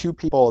of the two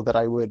people that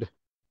I would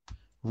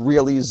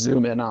really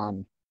zoom in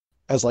on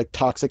as like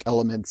toxic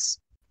elements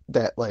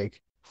that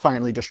like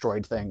finally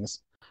destroyed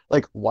things.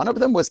 Like one of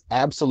them was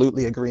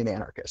absolutely a green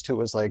anarchist who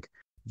was like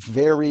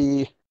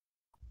very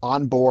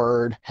on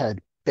board,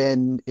 had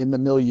been in the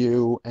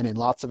milieu and in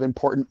lots of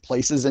important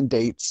places and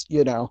dates,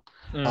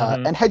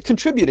 and had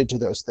contributed to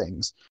those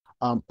things,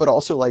 but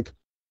also like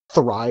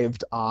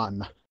thrived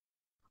on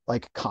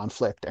like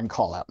conflict and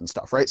call out and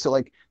stuff, right? So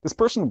like this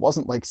person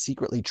wasn't like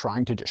secretly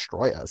trying to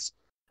destroy us.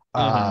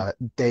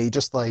 They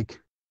just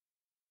like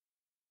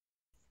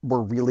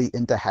were really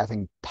into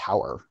having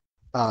power,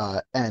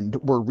 and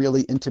were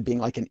really into being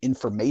like an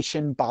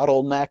information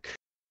bottleneck,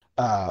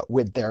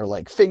 with their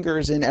like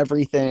fingers in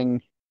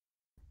everything.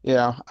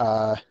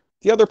 The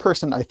other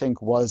person I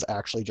think was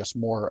actually just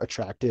more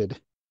attracted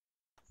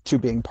to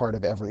being part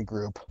of every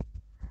group,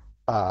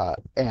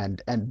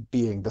 and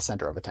being the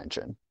center of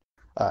attention.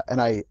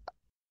 And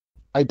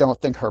I don't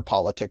think her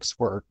politics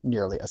were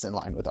nearly as in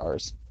line with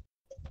ours.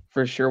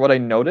 For sure, what I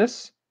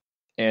notice,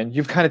 and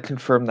you've kind of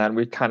confirmed that, and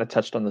we kind of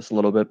touched on this a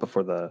little bit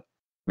before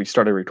we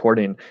started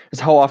recording, is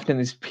how often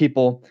these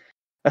people,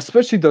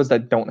 especially those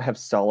that don't have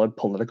solid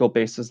political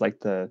bases,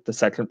 like the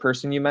second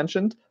person you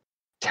mentioned,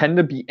 tend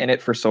to be in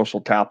it for social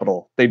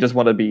capital. They just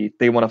want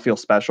to feel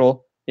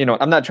special.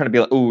 I'm not trying to be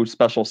like, ooh,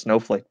 special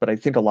snowflake, but I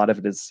think a lot of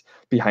it is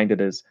behind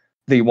it is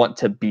they want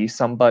to be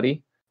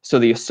somebody, so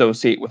they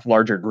associate with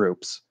larger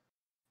groups.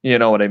 You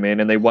know what I mean?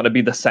 And they want to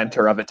be the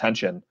center of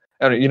attention.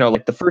 And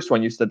like the first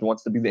one you said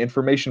wants to be the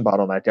information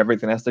bottleneck.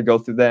 Everything has to go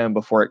through them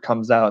before it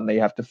comes out, and they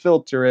have to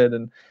filter it,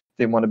 and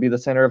they want to be the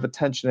center of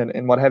attention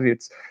and what have you.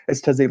 It's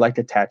because they like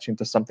attaching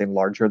to something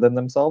larger than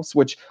themselves,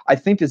 which I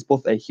think is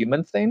both a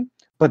human thing,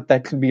 but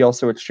that can be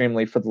also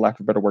extremely, for the lack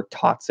of a better word,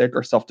 toxic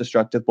or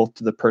self-destructive, both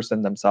to the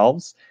person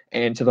themselves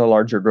and to the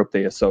larger group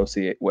they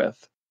associate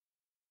with.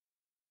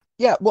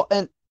 Yeah, well,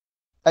 and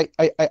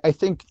I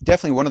think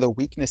definitely one of the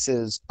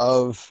weaknesses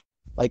of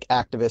like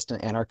activist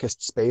and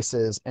anarchist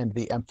spaces and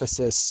the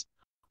emphasis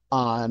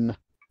on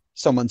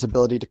someone's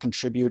ability to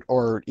contribute,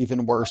 or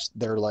even worse,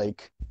 their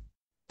like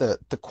the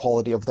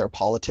quality of their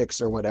politics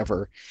or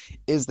whatever,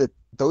 is that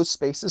those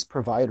spaces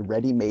provide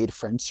ready-made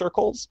friend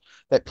circles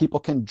that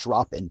people can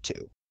drop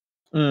into.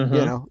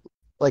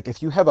 Like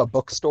if you have a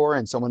bookstore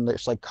and someone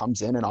just like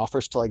comes in and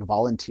offers to like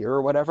volunteer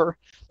or whatever,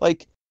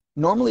 like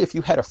normally if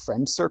you had a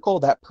friend circle,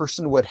 that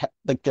person would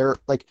like their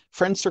like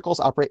friend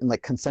circles operate in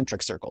like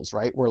concentric circles,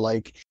 right? Where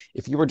like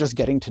if you were just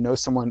getting to know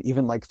someone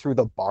even like through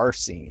the bar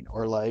scene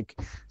or like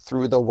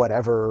through the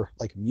whatever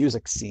like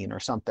music scene or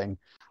something,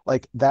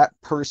 like that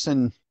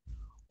person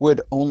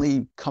would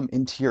only come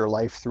into your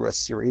life through a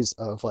series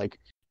of like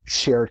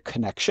shared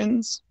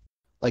connections,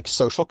 like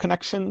social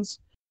connections.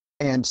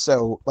 And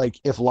so like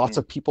if lots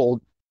of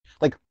people,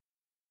 like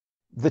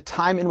the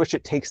time in which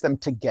it takes them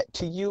to get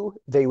to you,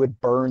 they would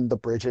burn the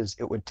bridges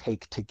it would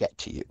take to get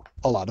to you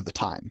a lot of the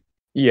time.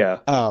 Yeah.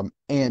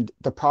 And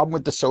the problem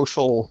with the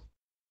social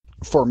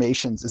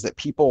formations is that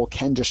people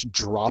can just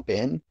drop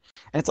in. And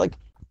it's like,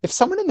 if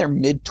someone in their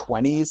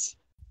mid-20s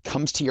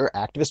comes to your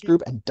activist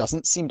group and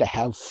doesn't seem to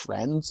have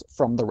friends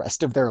from the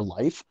rest of their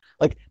life,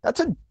 like that's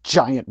a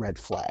giant red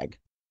flag.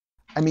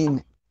 I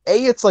mean,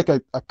 it's like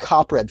a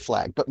cop red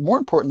flag, but more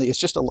importantly, it's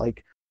just a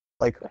like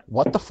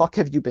what the fuck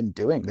have you been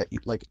doing that you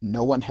like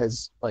no one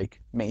has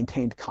like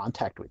maintained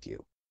contact with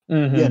you?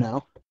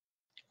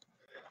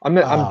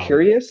 I'm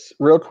curious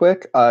real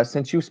quick,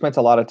 since you spent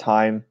a lot of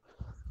time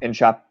in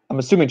I'm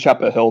assuming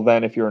Chapel Hill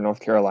then, if you're in North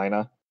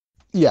Carolina.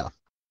 Yeah.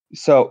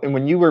 So, and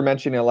when you were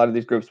mentioning a lot of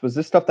these groups, was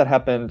this stuff that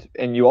happened,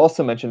 and you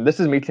also mentioned, this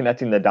is me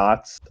connecting the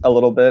dots a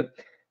little bit,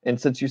 and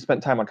since you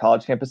spent time on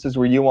college campuses,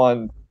 were you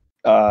on,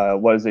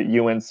 was it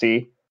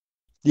UNC?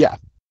 Yeah.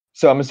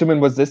 So I'm assuming,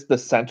 was this the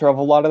center of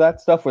a lot of that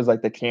stuff, was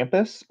like the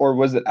campus, or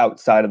was it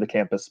outside of the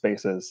campus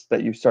spaces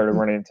that you started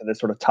running into this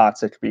sort of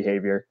toxic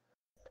behavior?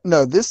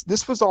 No,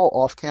 this was all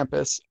off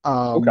campus.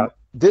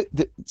 Okay.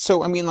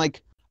 So I mean,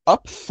 like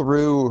up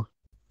through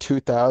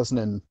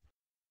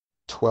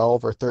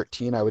 2012 or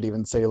 13, I would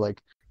even say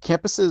like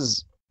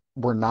campuses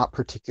were not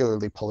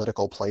particularly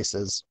political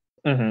places.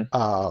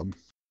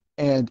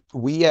 And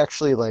we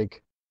actually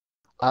like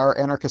our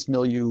anarchist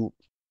milieu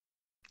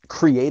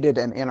created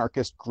an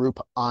anarchist group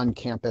on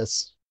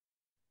campus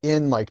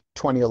in like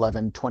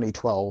 2011,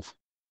 2012,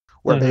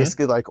 where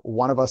basically like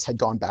one of us had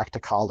gone back to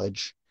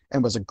college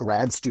and was a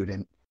grad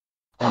student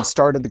and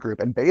started the group.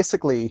 And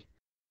basically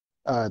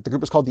the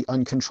group was called the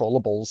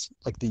Uncontrollables,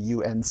 like the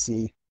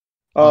UNC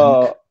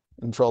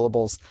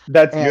Uncontrollables.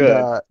 That's and,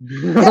 good.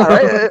 Yeah,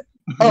 right.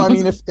 I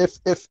mean,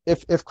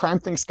 if Crime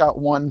Think's got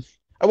one,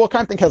 well,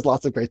 Crime Think has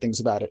lots of great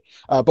things about it,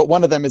 but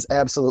one of them is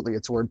absolutely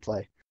its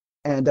wordplay.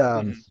 And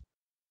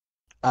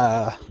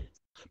but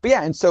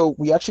yeah, and so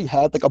we actually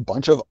had like a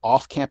bunch of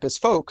off-campus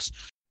folks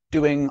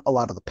doing a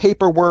lot of the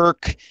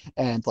paperwork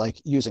and like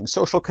using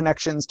social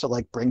connections to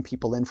like bring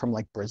people in from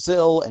like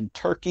Brazil and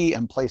Turkey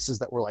and places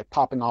that were like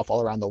popping off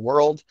all around the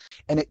world.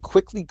 And it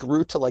quickly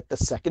grew to like the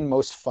second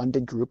most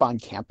funded group on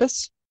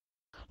campus.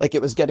 like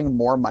it was getting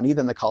more money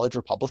than the college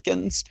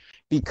Republicans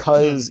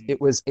because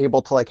it was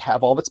able to like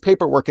have all of its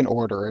paperwork in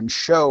order and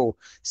show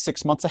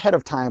 6 months ahead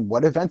of time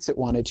what events it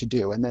wanted to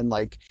do. And then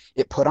like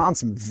it put on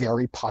some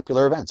very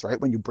popular events, right?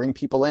 When you bring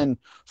people in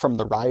from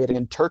the rioting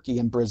in Turkey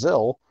and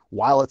Brazil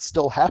while it's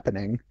still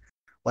happening,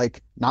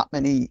 like not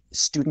many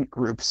student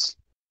groups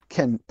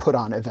can put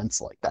on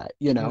events like that,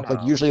 you know? Like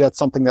usually that's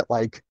something that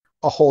like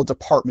a whole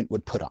department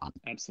would put on.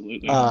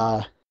 Absolutely.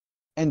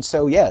 And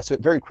so yeah, so it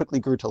very quickly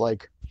grew to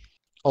like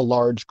a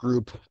large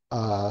group.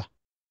 But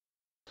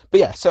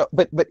yeah, so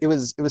but it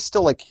was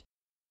still like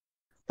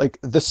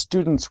the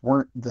students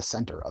weren't the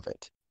center of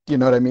it. Do you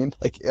know what I mean?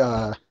 Like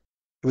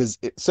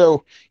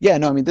so yeah,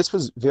 no, I mean this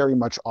was very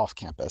much off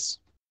campus.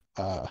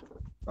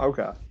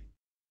 Okay.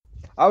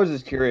 I was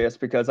just curious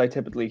because I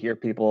typically hear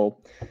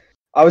people.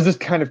 I was just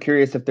kind of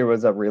curious if there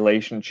was a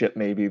relationship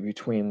maybe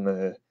between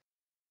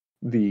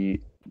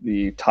the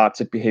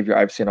toxic behavior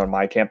I've seen on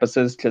my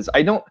campuses, because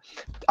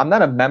I'm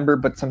not a member,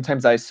 but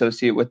sometimes I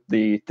associate with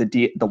the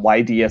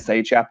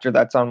YDSA chapter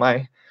that's on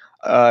my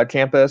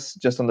campus,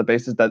 just on the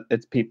basis that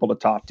it's people to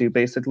talk to,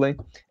 basically.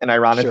 And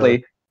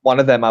ironically, one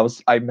of them,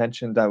 I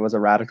mentioned I was a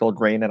radical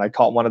grain, and I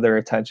caught one of their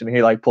attention.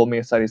 He like pulled me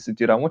aside. He said,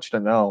 "Dude, I want you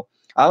to know.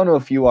 I don't know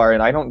if you are,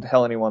 and I don't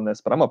tell anyone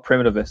this, but I'm a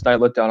primitivist." And I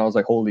looked down, I was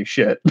like, "Holy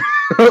shit!"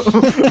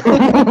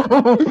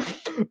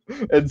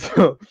 And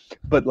so,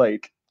 but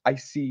like, I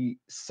see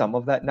some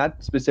of that,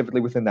 not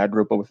specifically within that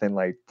group, but within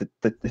like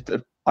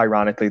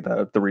ironically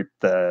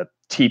the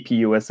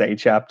TPUSA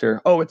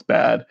chapter. Oh, it's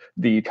bad.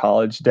 The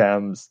college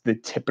Dems, the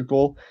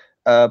typical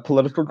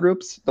political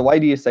groups. The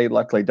YDSA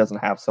luckily doesn't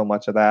have so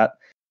much of that,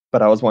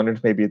 but I was wondering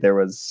if maybe there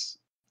was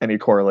any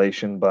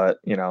correlation. But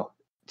you know,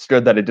 it's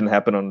good that it didn't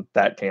happen on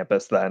that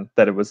campus. Then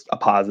that it was a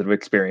positive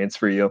experience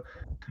for you.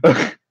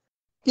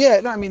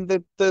 Yeah, no, I mean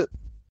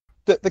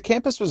the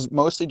campus was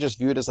mostly just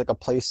viewed as like a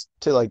place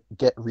to like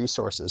get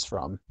resources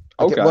from.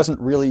 Like it wasn't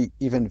really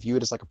even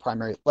viewed as like a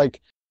primary,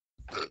 like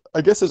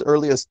I guess as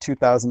early as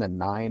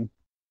 2009,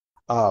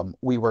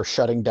 we were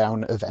shutting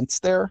down events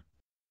there.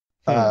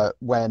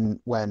 When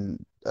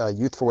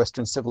Youth for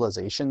Western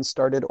Civilization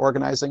started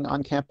organizing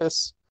on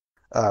campus,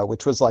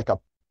 which was like a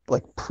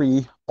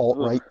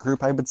pre-alt-right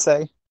group, I would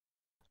say.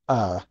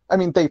 I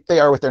mean they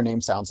are what their name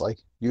sounds like,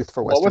 Youth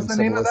for Western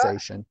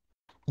Civilization.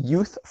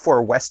 Youth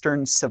for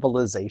Western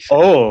Civilization.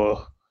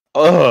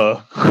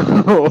 Yeah.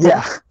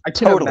 I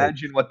can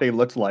imagine what they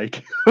looked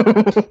like.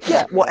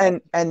 Yeah, well,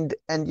 and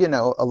you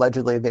know,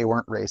 allegedly they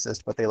weren't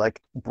racist, but they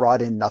like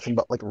brought in nothing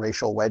but like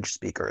racial wedge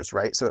speakers,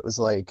 right? So it was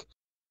like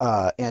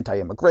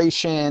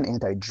anti-immigration,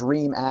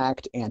 anti-Dream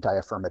Act,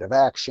 anti-affirmative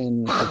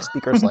action, like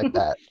speakers like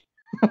that.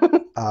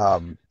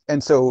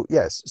 And so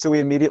yes, so we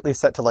immediately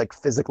set to like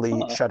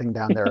physically shutting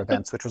down their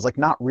events, which was like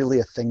not really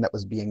a thing that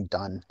was being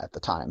done at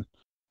the time.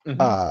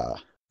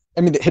 I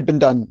mean, it had been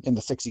done in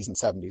the 60s and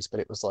 70s, but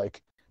it was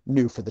like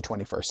new for the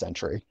 21st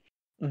century.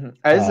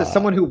 As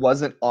someone who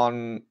wasn't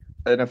on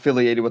and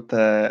affiliated with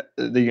the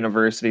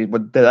university,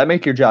 did that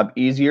make your job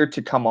easier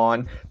to come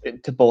on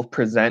to both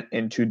present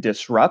and to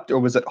disrupt, or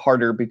was it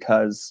harder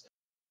because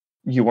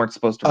you weren't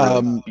supposed to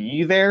really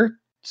be there,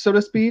 so to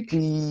speak?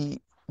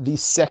 The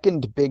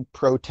second big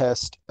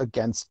protest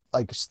against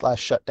 /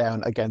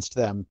 shutdown against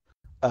them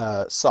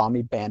saw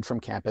me banned from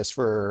campus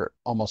for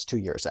almost 2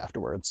 years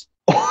afterwards.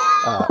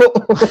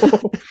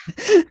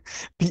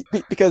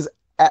 Because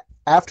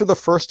after the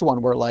first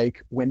one where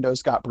like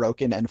windows got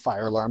broken and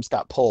fire alarms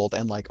got pulled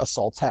and like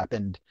assaults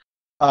happened,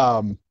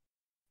 the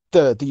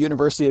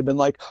university had been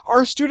like,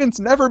 our students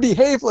never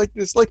behave like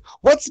this, like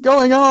what's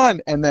going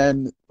on? And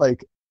then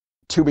like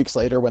 2 weeks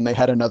later when they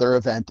had another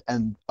event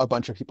and a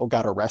bunch of people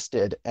got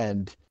arrested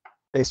and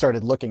they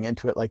started looking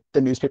into it, like the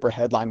newspaper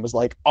headline was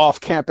like off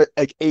campus,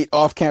 like 8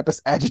 off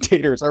campus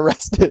agitators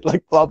arrested,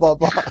 like blah blah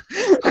blah.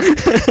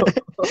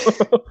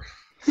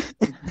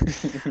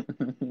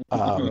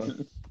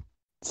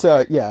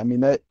 So yeah, I mean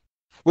that,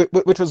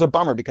 which was a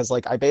bummer because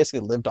like I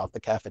basically lived off the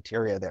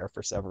cafeteria there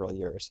for several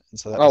years, and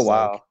so that was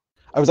like,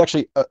 I was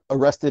actually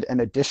arrested an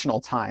additional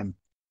time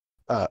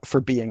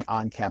for being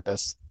on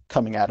campus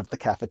coming out of the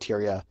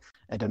cafeteria,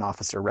 and an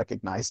officer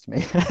recognized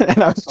me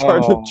and I was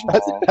charged with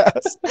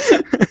trespass.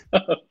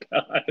 Oh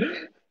god.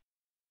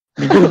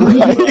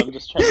 I'm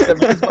just trying to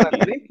because what I'm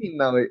thinking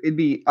though,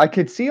 I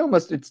could see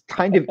almost it's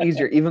kind of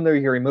easier, even though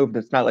you're removed.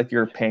 It's not like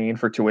you're paying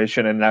for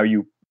tuition and now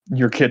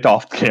you're kicked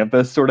off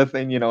campus sort of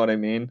thing, you know what I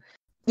mean?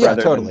 Yeah,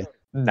 Rather totally.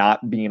 than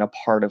not being a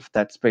part of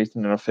that space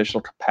in an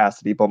official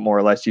capacity, but more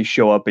or less you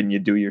show up and you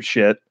do your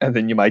shit and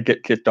then you might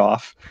get kicked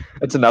off.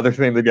 It's another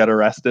thing to get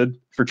arrested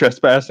for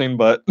trespassing,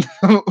 but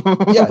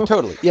yeah,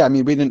 totally. Yeah, I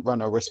mean we didn't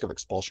run a risk of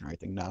expulsion or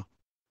anything, no.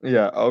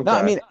 Yeah, okay. No,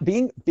 I mean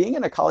being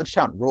in a college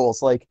town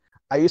rules. Like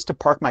I used to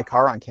park my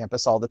car on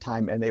campus all the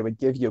time and they would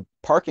give you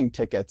parking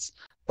tickets,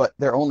 but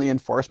their only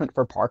enforcement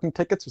for parking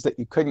tickets was that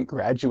you couldn't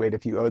graduate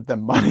if you owed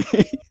them money.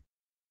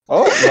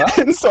 Oh, wow.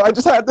 And so I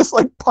just had this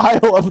like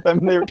pile of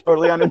them. They were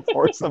totally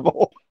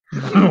unenforceable.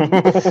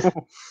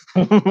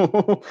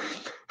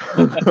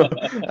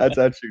 That's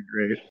actually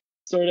great.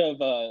 Sort of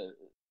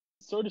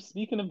sort of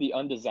speaking of the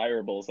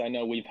undesirables, I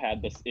know we've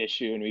had this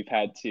issue and we've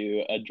had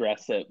to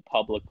address it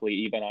publicly,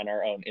 even on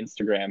our own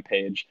Instagram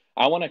page.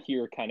 I want to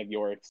hear kind of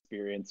your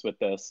experience with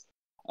this.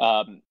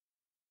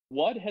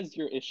 What has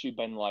your issue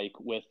been like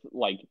with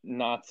like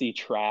Nazi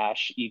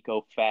trash,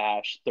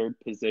 eco-fash, third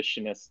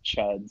positionist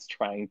chuds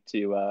trying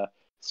to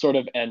sort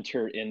of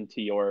enter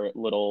into your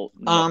little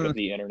nook of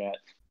the internet?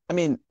 I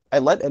mean, I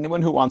let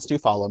anyone who wants to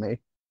follow me,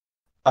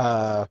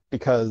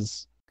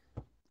 because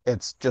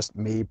it's just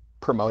me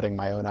promoting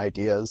my own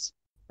ideas.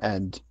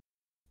 And,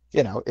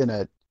 you know, in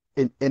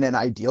an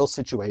ideal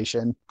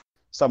situation,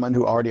 someone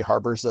who already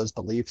harbors those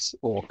beliefs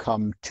will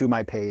come to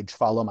my page,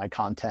 follow my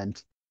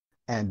content,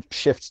 and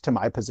shift to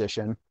my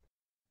position.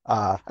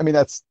 I mean,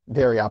 that's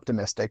very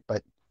optimistic,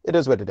 but it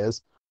is what it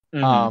is.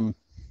 Mhm.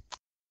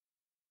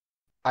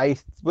 I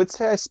would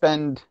say I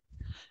spend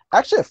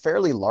actually a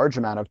fairly large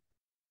amount of,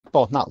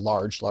 well, not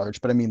large,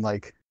 but I mean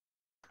like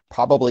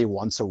probably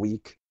once a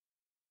week.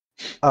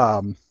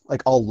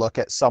 Like I'll look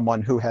at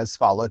someone who has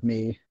followed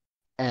me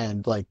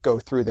and like go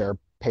through their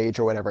page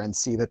or whatever and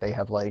see that they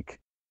have like,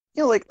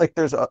 you know, like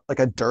there's a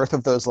dearth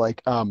of those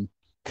like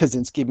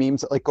Kaczynski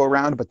memes that like go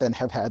around, but then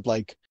have had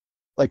like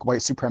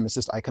white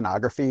supremacist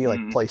iconography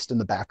like placed in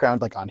the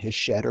background, like on his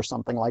shed or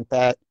something like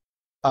that.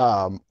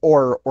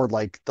 Or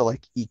like the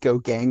like eco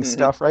gang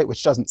stuff, right?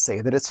 Which doesn't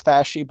say that it's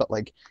fashy, but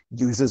like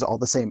uses all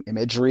the same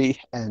imagery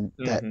and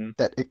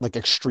that like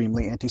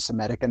extremely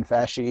anti-Semitic and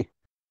fashy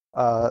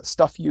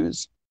stuff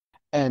use.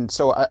 And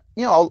so I,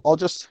 you know, I'll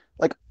just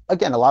like,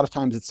 again, a lot of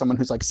times it's someone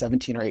who's like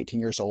 17 or 18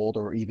 years old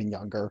or even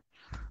younger,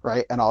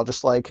 right? And I'll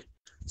just like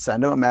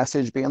send them a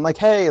message being like,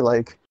 hey,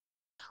 like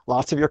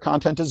lots of your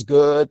content is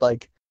good,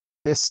 like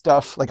this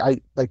stuff, like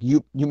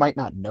you might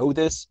not know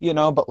this, you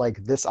know, but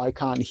like this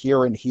icon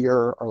here and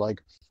here are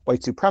like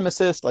white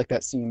supremacist, like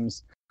that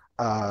seems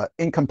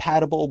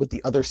incompatible with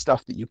the other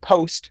stuff that you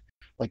post.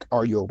 Like,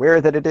 are you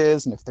aware that it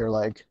is? And if they're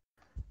like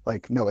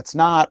no, it's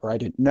not, or I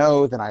didn't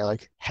know, then I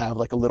like have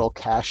like a little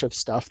cache of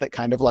stuff that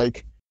kind of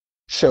like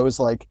shows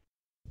like,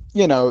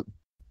 you know,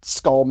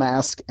 skull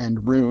mask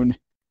and rune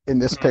in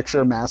this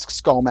picture, mask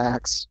skull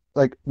mask,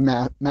 like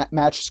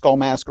match skull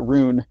mask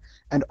rune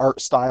and art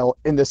style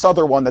in this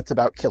other one that's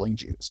about killing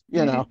Jews,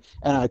 you know.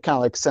 And I kind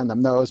of like send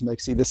them those and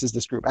like, see, this is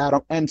this group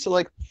Adam. And so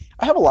like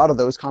I have a lot of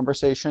those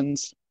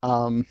conversations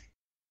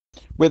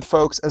with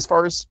folks. As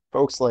far as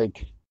folks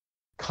like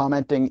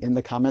commenting in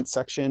the comment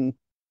section,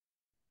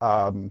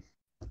 I'll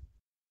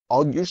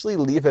usually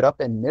leave it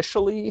up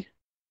initially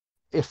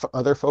if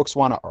other folks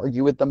want to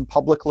argue with them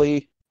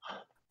publicly.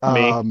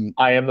 Me,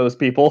 I am those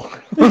people.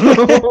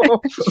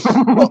 well,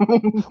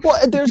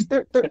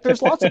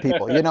 there's lots of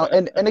people, you know,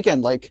 and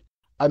again, like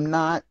I'm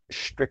not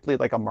strictly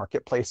like a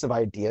marketplace of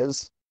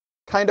ideas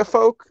kind of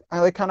folk. I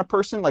like kind of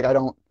person. Like I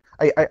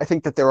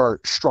think that there are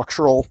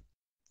structural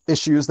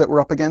issues that we're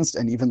up against,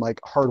 and even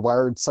like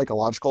hardwired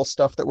psychological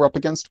stuff that we're up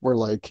against, where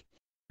like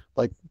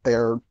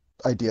their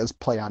ideas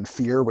play on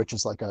fear, which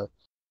is like a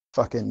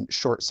fucking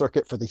short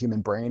circuit for the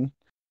human brain.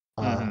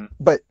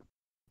 But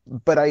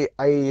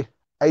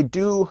I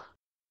do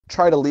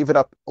try to leave it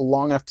up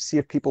long enough to see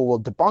if people will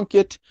debunk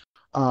it,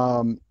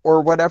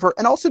 or whatever.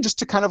 And also just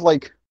to kind of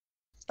like,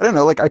 I don't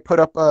know, like I put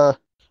up a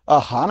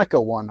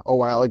Hanukkah one a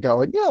while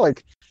ago, and yeah,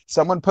 like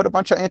someone put a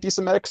bunch of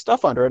anti-Semitic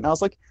stuff under it, and I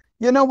was like,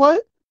 you know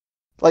what?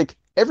 Like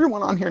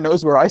everyone on here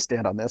knows where I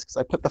stand on this because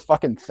I put the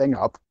fucking thing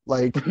up.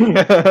 Like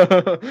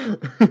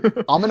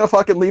I'm gonna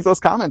fucking leave those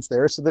comments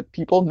there so that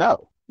people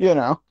know, you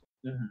know.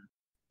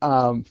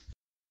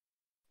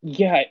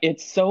 Yeah,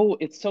 it's so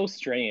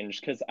strange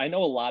because I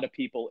know a lot of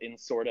people in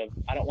sort of,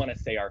 I don't want to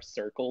say our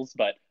circles,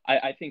 but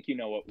I think you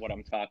know what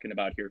I'm talking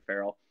about here,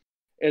 Farrell,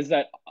 is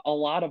that a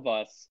lot of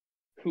us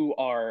who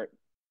are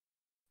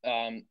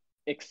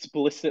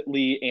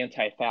explicitly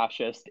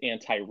anti-fascist,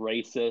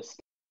 anti-racist,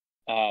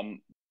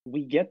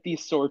 we get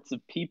these sorts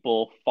of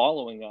people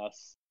following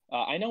us.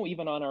 I know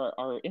even on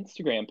our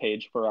Instagram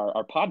page for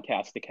our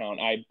podcast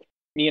account,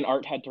 me and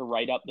Art had to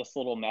write up this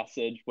little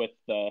message with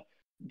the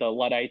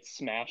Luddites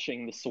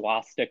smashing the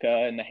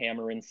swastika and the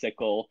hammer and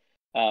sickle.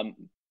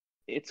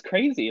 It's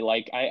crazy.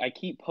 Like I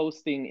keep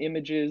posting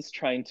images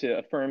trying to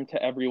affirm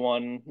to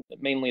everyone,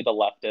 mainly the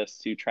leftists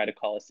who try to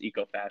call us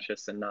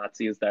eco-fascists and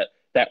Nazis, that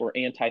we're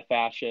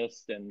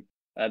anti-fascist and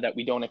that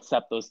we don't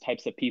accept those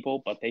types of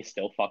people, but they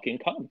still fucking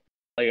come.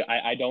 Like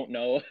I don't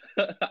know.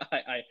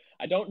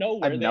 I don't know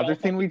where Another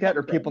thing we get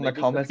are people in the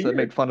comments that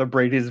make appeared. fun of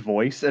Brady's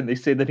voice, and they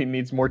say that he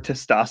needs more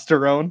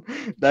testosterone.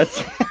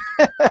 That's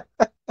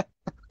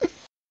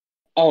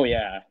Oh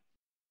yeah.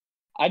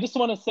 I just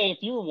want to say, if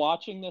you're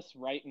watching this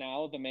right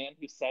now, the man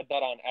who said that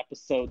on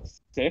episode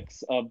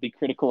 6 of the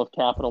Critical of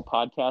Capital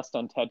podcast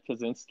on Ted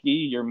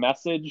Kaczynski, your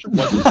message,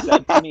 what you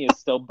said to me is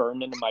still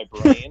burned into my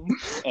brain,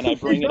 and I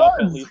bring it up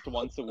at least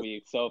once a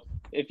week. So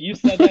if you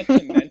said that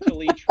to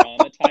mentally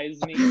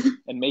traumatize me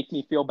and make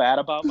me feel bad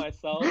about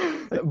myself,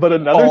 but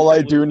another all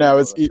I do now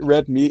is eat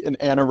red meat and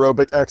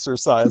anaerobic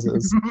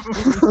exercises.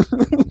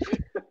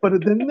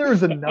 But then there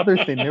was another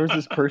thing. There was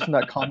this person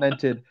that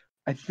commented,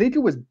 I think it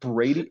was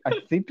Brady.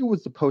 I think it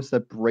was the post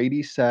that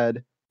Brady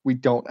said we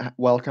don't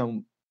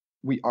welcome.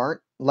 We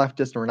aren't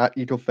leftist, or not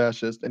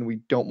eco-fascist, and we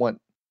don't want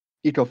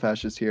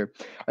eco-fascists here.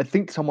 I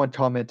think someone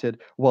commented,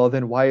 well,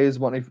 then why is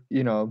one of,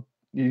 you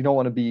don't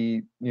want to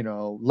be,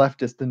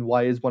 leftist, then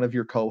why is one of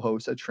your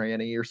co-hosts a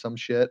tranny or some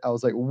shit? I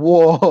was like,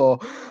 whoa,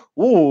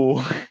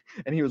 whoa.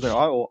 And he was like,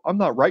 oh, I'm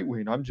not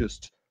right-wing, I'm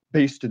just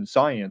based in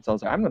science. I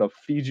was like, I'm going to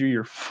feed you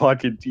your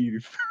fucking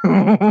teeth.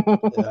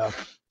 Yeah.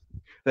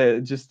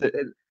 It was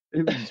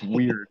just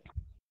weird.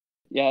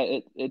 Yeah,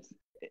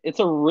 it's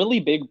a really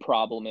big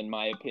problem in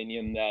my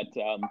opinion that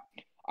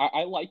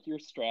I like your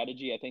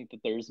strategy. I think that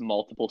there's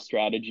multiple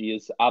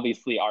strategies.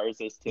 Obviously, ours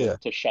is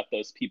to shut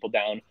those people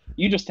down.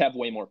 You just have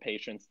way more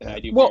patience than I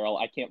do, Farrell.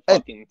 I can't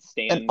fucking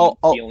stand dealing with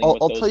those people anymore.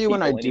 I'll tell you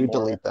when I do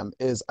delete them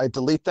is I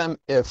delete them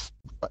if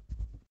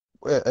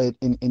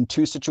in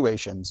two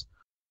situations.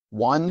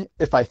 One,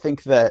 if I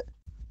think that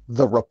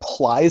the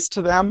replies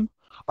to them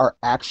are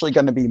actually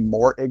going to be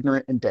more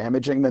ignorant and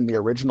damaging than the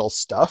original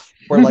stuff,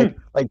 where like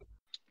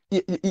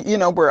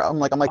where I'm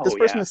like this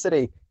person has said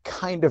a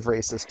kind of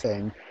racist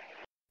thing.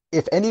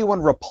 If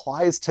anyone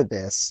replies to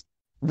this,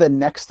 the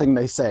next thing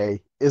they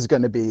say is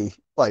going to be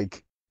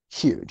like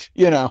huge,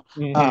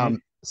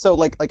 so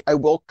like I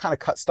will kind of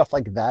cut stuff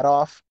like that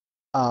off.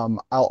 I'll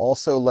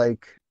also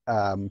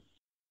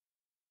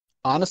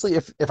honestly,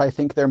 if I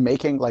think they're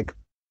making like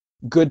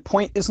good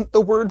point isn't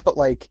the word, but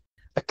like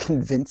a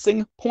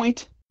convincing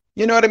point,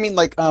 you know what I mean?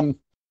 Like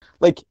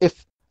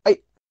if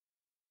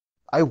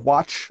I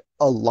watch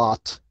a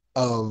lot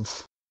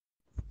of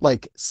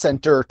like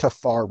center to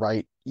far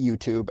right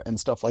YouTube and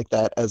stuff like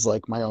that as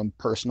like my own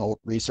personal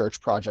research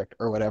project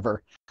or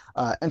whatever.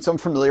 And so I'm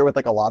familiar with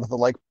like a lot of the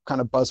like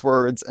kind of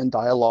buzzwords and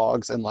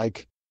dialogues and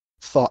like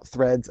thought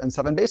threads and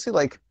stuff. And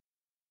basically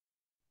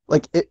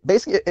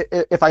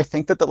if I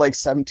think that the like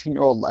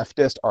 17-year-old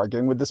leftist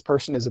arguing with this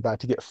person is about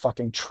to get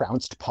fucking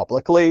trounced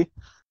publicly,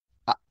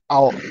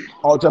 I'll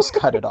just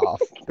cut it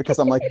off because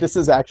I'm like, this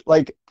is actually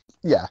like,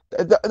 yeah,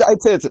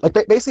 I'd say it's like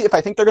basically if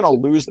I think they're gonna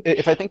lose,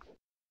 if I think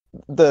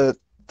the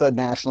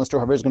nationalist or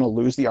whoever is going to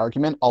lose the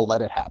argument, I'll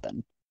let it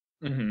happen.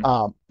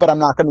 But I'm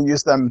not going to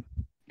use them.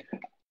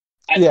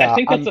 I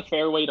think that's a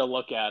fair way to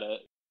look at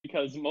it,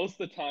 because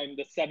most of the time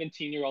the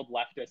 17-year-old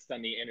leftist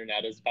on the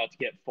internet is about to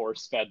get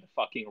force-fed the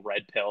fucking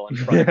red pill in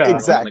front of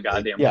exactly. in the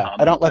goddamn comment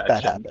I don't let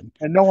section. that happen.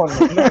 And no one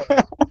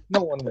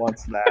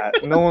wants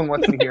that. No one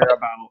wants to hear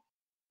about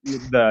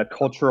the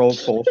cultural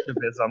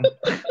Bolshevism.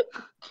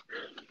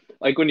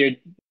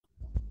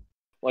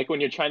 Like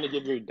when you're trying to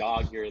give your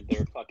dog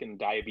their fucking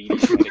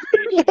diabetes medication,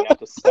 you have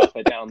to stuff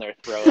it down their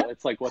throat.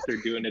 It's like what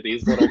they're doing to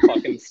these little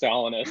fucking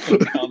Stalinists in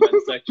the comment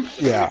sections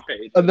of these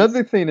pages.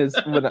 Another thing is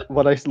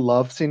what I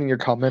love seeing in your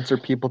comments are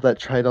people that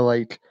try to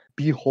like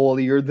be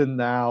holier than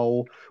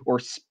thou or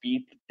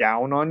speak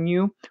down on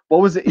you.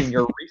 What was it in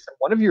your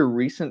one of your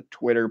recent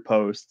Twitter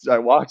posts? I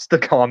watched the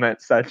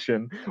comment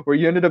section where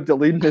you ended up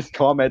deleting his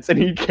comments, and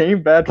he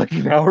came back like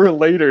an hour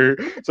later.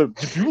 So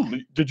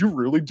did you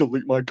really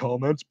delete my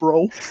comments,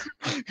 bro?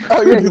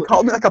 Oh yeah, he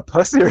called me like a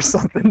pussy or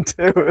something too.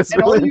 It was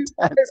really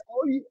intense.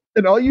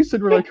 And all you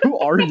said were like, "Who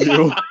are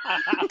you?"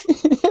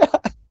 Yeah.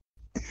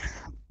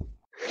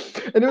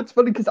 And it's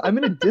funny because I'm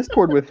in a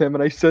Discord with him,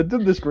 and I sent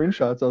him the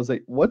screenshots. I was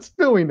like, "What's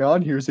going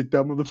on here?" He's like,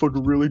 "That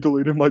motherfucker really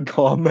deleted my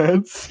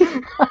comments."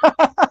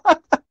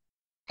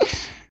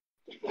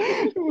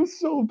 It was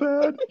so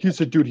bad. He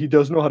said, "Dude, he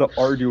doesn't know how to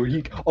argue."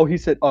 He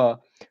said, "Oh,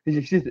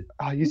 he's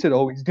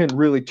getting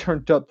really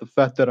turned up the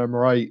fact that I'm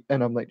right."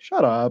 And I'm like,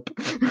 "Shut up."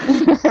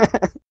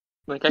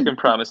 Like, I can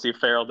promise you,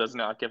 Farrell does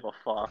not give a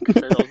fuck.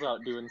 Farrell's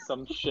out doing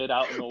some shit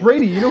out in the world.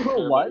 Brady, you know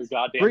who it was?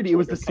 Brady, it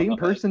was the same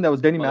person that was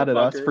getting mad at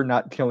us for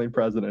not killing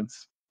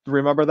presidents.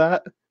 Remember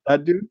that?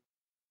 That dude?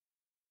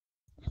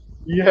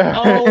 Yeah.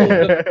 Oh,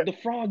 the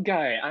frog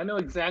guy. I know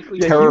exactly.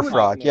 Terror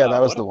Frog. Yeah,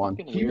 that was the one.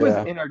 We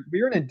were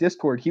in a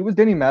Discord. He was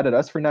getting mad at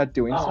us for not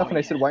doing stuff, and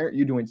I said, "Why aren't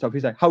you doing stuff?"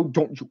 He's like, "How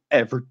don't you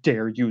ever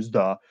dare use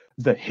the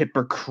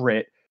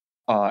hypocrite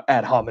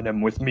ad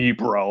hominem with me,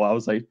 bro?" I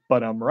was like,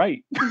 "But I'm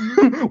right."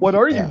 What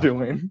are you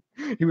doing?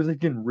 He was like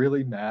getting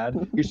really mad.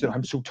 He said,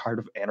 "I'm so tired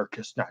of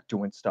anarchists not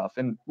doing stuff,"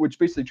 and which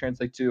basically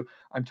translates to,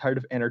 "I'm tired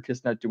of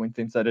anarchists not doing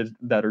things that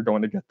are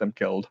going to get them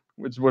killed,"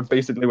 which is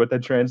basically what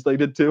that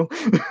translated to.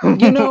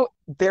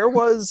 There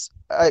was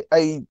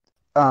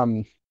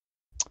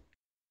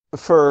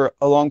for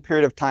a long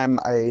period of time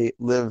I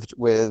lived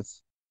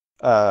with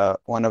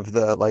one of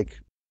the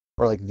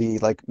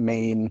the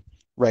main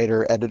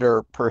writer,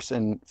 editor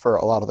person for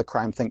a lot of the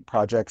Crime Think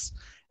projects.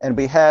 And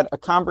we had a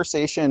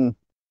conversation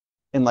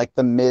in like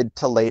the mid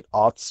to late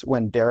aughts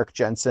when Derek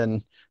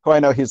Jensen, who I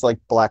know he's like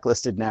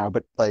blacklisted now,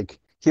 but like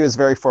he was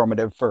very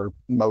formative for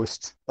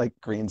most like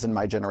Greens in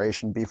my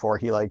generation before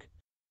he like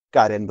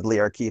got in with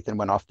Lear Keith and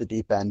went off the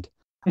deep end.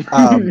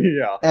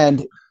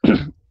 And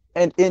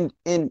in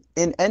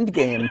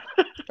Endgame,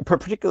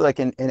 particularly like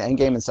in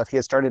Endgame and stuff, he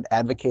had started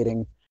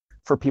advocating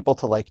for people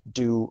to like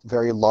do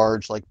very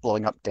large, like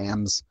blowing up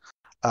dams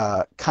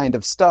kind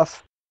of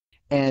stuff.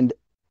 And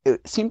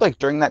it seemed like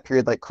during that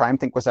period, like Crime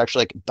Think was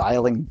actually like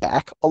dialing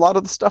back a lot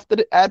of the stuff that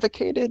it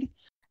advocated.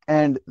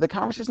 And the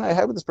conversation I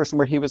had with this person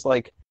where he was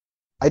like,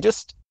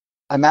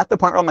 I'm at the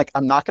point where I'm like,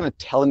 I'm not going to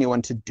tell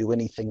anyone to do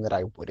anything that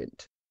I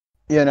wouldn't,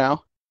 you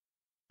know?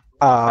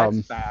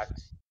 That's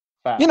facts.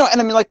 You know,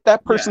 and I mean, like,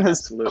 that person has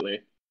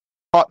absolutely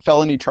fought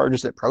felony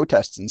charges at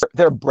protests, and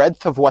their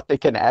breadth of what they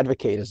can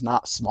advocate is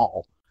not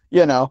small,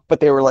 you know? But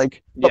they were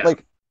like, but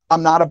like,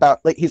 I'm not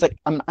about, like, he's like,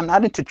 I'm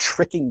not into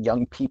tricking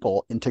young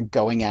people into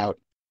going out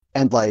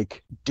and,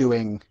 like,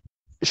 doing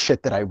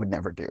shit that I would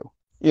never do,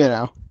 you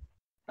know?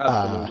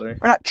 Absolutely.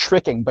 We're not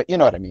tricking, but you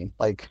know what I mean?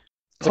 Like,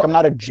 it's like I'm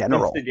not a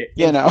general,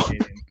 you know?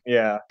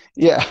 Yeah.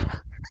 Yeah.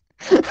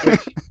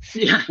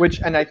 Which,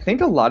 and I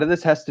think a lot of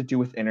this has to do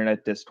with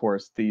internet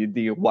discourse,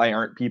 the why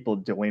aren't people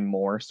doing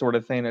more sort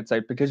of thing. It's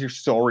like, because you're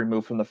so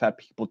removed from the fact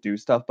people do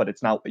stuff, but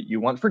it's not what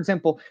you want. For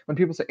example, when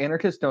people say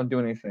anarchists don't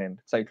do anything,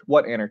 it's like,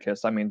 what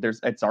anarchists? I mean,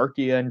 there's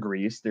Exarchia in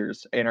Greece,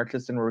 there's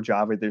anarchists in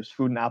Rojava, there's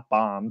Food Not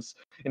Bombs.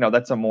 You know,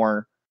 that's a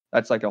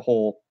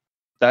whole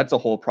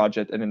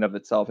project in and of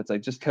itself. It's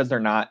like, just because they're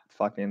not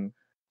fucking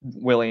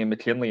William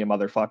McKinley, a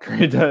motherfucker,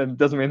 it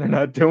doesn't mean they're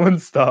not doing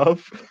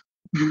stuff.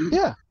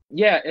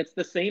 Yeah, it's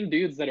the same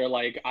dudes that are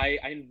like,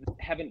 I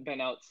haven't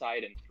been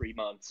outside in 3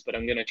 months, but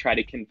I'm gonna try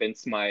to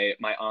convince my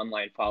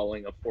online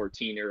following of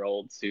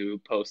 14-year-olds to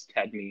post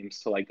TED memes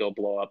to like go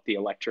blow up the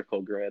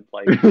electrical grid.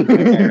 Like, all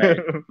right,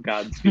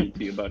 Godspeed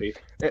to you, buddy.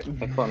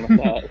 Have fun with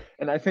that.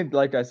 And I think,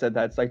 like I said,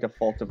 that's like the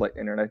fault of like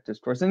internet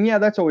discourse. And yeah,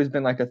 that's always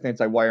been like a thing. It's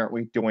like, why aren't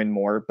we doing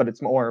more? But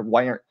it's more,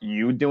 why aren't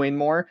you doing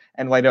more?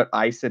 And why don't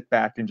I sit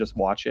back and just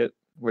watch it?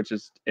 Which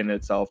is in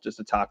itself just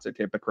a toxic,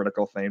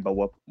 hypocritical thing, but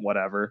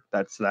whatever.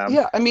 That's them.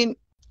 Yeah, I mean,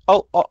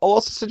 I'll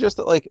also suggest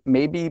that, like,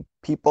 maybe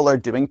people are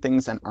doing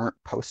things and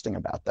aren't posting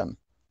about them.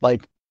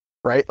 Like,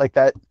 right? Like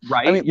that.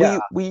 Right. I mean, yeah.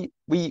 we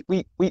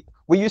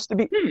used to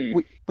be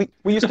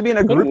we used to be in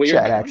a group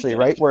chat, actually,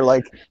 right? Where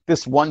like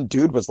this one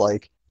dude was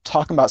like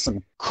talking about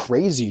some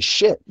crazy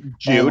shit.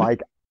 Jude? And,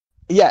 like,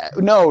 yeah,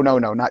 no,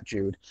 not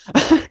Jude.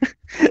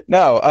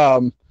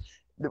 No,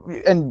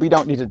 and we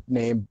don't need to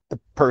name the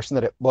person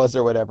that it was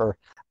or whatever.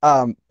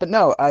 But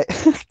no, I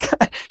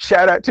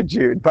shout out to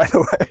Jude, by the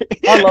way.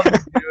 I love you,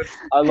 Jude.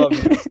 I love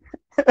you.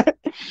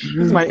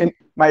 This is my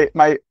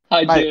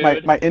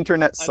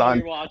internet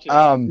son. But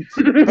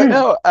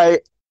no, I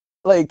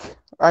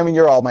mean,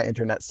 you're all my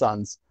internet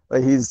sons.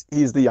 Like, he's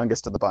the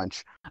youngest of the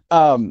bunch.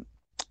 But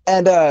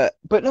no,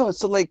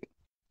 so like,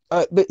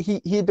 but he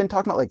had been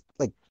talking about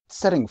like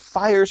setting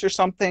fires or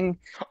something,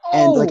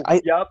 and like I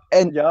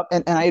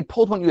had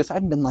pulled one of you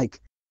aside and been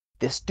like,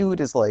 this dude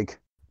is like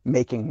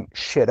making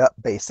shit up,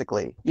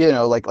 basically, you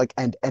know, like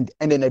and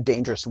in a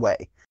dangerous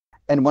way.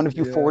 And one of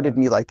you forwarded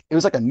me, like, it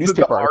was like a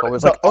newspaper article. It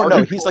was like, oh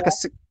no, he's like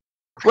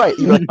right.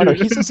 You're like, oh no,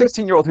 he's a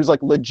 16-year-old who's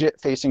like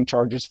legit facing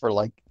charges for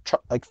like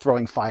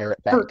throwing fire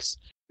at banks.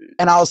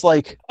 And I was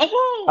like,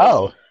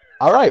 oh,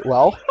 all right,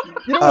 well,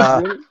 you know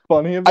what's really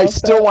funny about I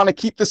still want to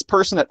keep this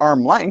person at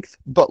arm's length,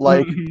 but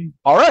like,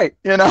 all right,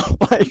 you know,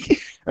 like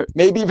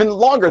maybe even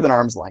longer than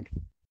arm's length.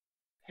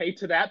 Hey,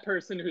 to that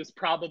person who's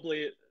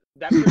probably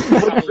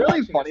what's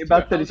really funny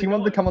about that is he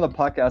wanted to come on the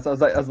podcast. I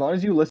was like, as long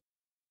as you listen,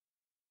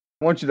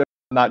 I want you to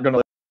not going to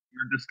listen to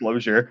your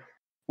disclosure,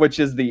 which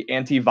is the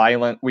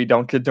anti-violent, we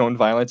don't condone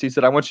violence. He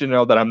said, I want you to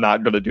know that I'm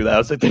not going to do that. I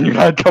was like, then you're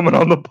not coming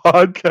on the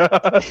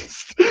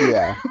podcast.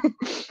 Yeah.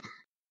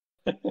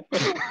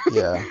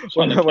 Yeah.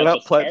 We're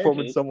not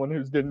platforming someone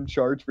who's getting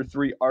charged for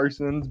 3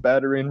 arsons,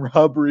 battery, and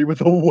robbery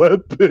with a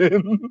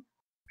weapon.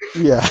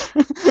 Yeah.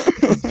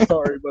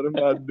 Sorry, but I'm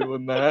not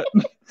doing that.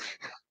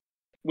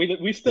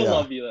 We still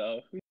love you, though.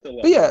 We still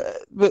love you.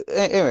 But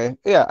anyway,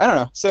 yeah, I don't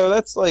know. So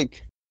that's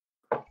like,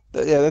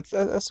 that's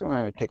what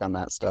my take on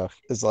that stuff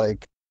is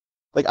like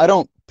I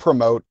don't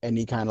promote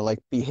any kind of like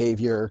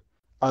behavior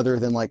other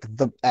than like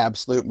the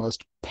absolute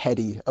most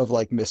petty of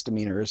like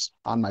misdemeanors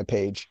on my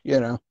page, you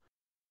know.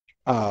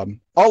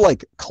 I'll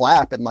like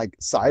clap and like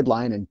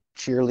sideline and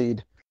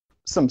cheerlead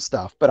some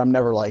stuff, but I'm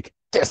never like,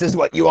 this is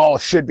what you all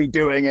should be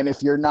doing, and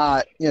if you're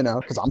not, you know,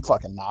 because I'm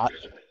fucking not,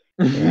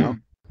 you know.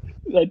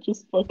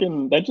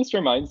 That just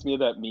reminds me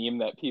of that meme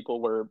that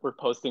people were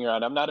posting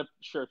around. I'm not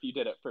sure if you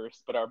did it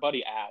first, but our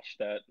buddy Ash,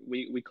 that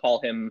we call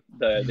him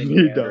the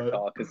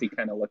Neanderthal because he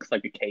kind of looks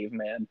like a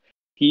caveman.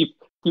 He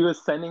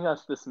was sending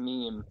us this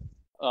meme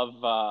of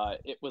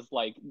it was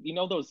like, you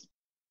know, those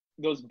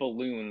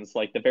balloons,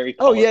 like the very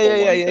colorful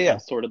ones that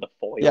have sort of the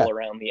foil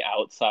around the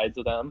outsides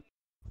of them.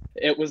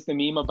 It was the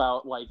meme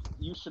about like,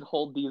 you should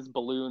hold these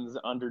balloons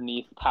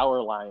underneath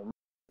power lines,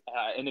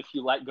 and if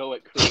you let go,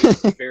 it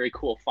creates a very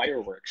cool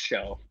fireworks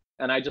show.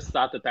 And I just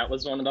thought that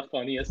was one of the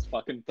funniest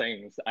fucking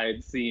things I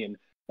had seen.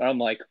 And I'm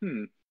like,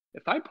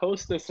 if I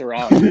post this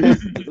around,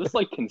 is this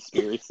like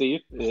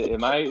conspiracy?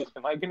 Am I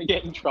gonna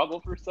get in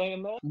trouble for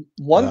saying that?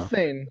 One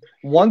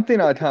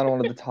thing I kind of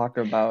wanted to talk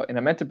about, and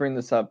I meant to bring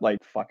this up like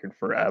fucking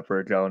forever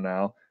ago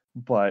now,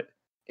 but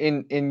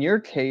in your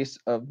case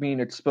of being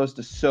exposed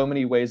to so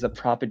many ways of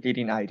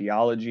propagating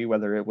ideology,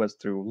 whether it was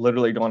through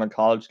literally going on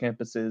college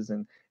campuses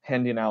and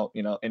handing out,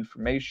 you know,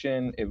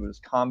 information, it was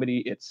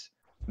comedy, it's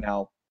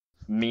now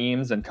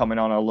memes and coming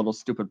on a little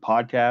stupid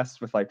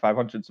podcast with like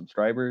 500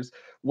 subscribers.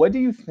 What do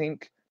you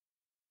think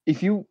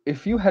if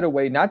you had a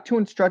way not to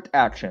instruct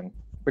action,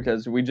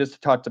 because we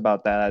just talked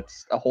about that,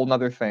 that's a whole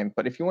nother thing,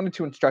 but if you wanted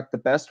to instruct the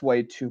best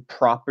way to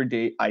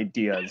propagate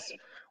ideas,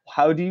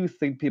 how do you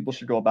think people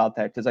should go about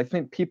that? Because I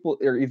think people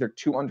are either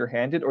too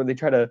underhanded or they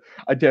try to,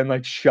 again,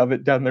 like shove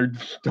it down their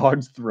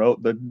dog's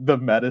throat, the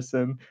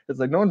medicine. It's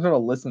like no one's going to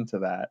listen to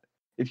that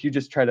if you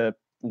just try to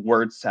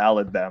word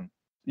salad them.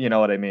 You know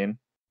what I mean?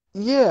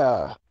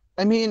 Yeah.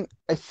 I mean,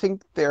 I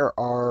think there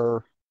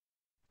are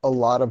a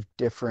lot of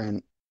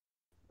different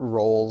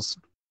roles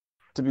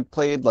to be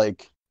played,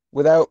 like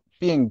without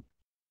being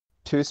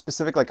too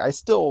specific. Like I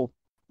still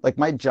like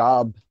my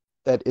job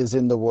that is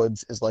in the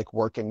woods is like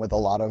working with a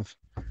lot of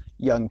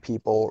young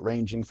people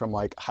ranging from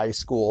like high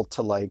school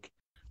to like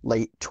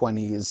late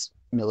 20s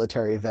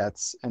military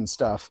vets and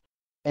stuff.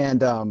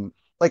 And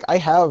like I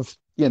have,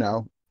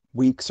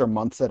 weeks or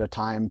months at a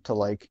time to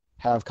like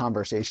have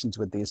conversations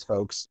with these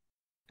folks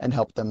and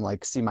help them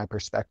like see my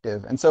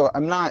perspective. And so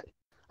I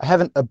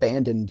haven't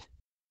abandoned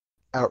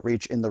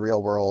outreach in the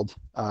real world.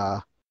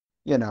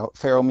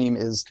 Feralmeme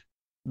is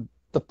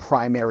the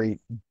primary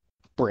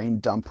brain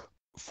dump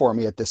for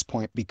me at this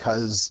point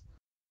because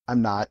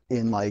I'm not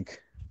in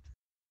like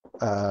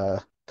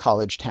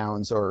college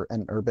towns or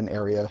an urban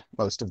area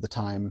most of the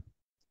time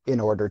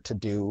in order to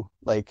do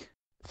like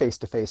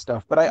face-to-face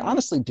stuff. But I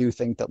honestly do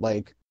think that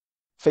like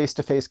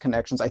face-to-face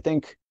connections, I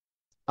think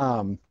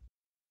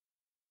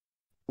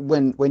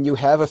when you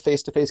have a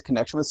face-to-face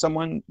connection with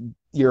someone,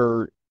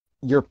 your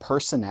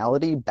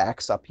personality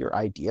backs up your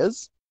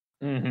ideas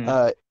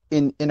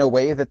in a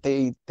way that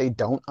they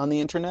don't on the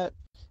internet,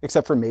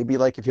 except for maybe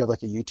like if you have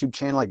like a YouTube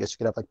channel, I guess you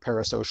could have like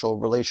parasocial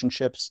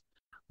relationships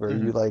where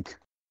you like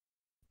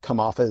come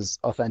off as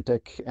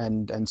authentic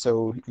and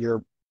so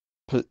your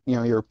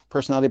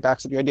personality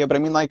backs up your idea. But I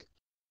mean, like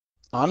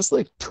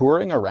honestly,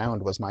 touring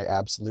around was my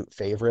absolute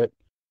favorite,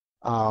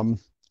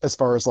 as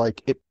far as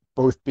like it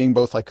being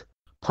both like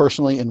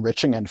personally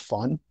enriching and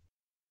fun,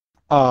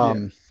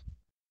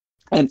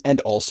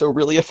 and also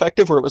really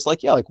effective, where it was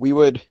like, yeah, like we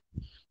would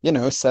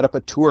set up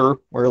a tour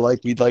where like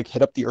we'd like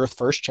hit up the Earth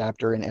First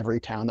chapter in every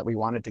town that we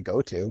wanted to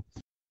go to,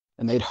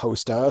 and they'd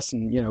host us,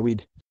 and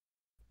we'd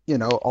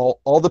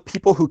all the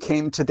people who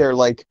came to their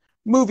like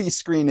movie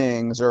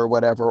screenings or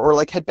whatever, or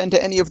like had been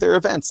to any of their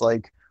events,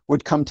 like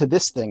would come to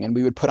this thing, and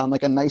we would put on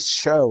like a nice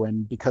show,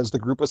 and because the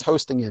group was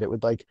hosting it, it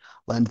would like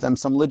lend them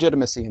some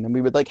legitimacy, and then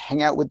we would like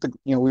hang out with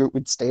we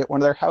would stay at one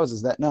of their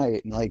houses that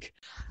night, and like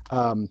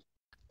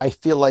I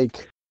feel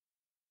like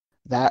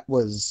that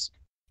was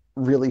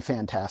really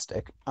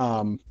fantastic.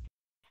 I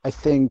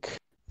think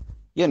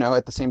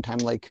at the same time,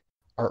 like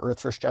our Earth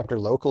First chapter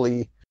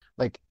locally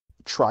like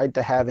tried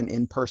to have an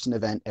in-person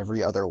event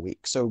every other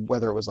week, so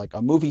whether it was like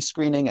a movie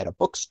screening at a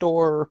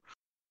bookstore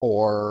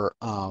or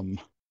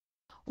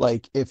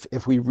like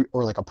if we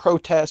or like a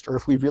protest, or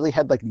if we really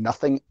had like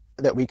nothing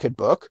that we could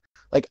book,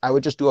 like I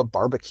would just do a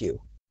barbecue.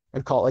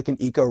 I'd call it like an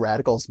eco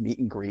radicals meet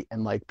and greet,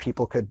 and like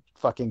people could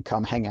fucking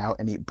come hang out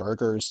and eat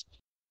burgers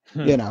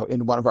in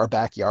one of our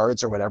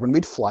backyards or whatever, and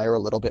we'd flyer a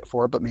little bit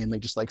for it, but mainly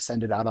just like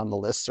send it out on the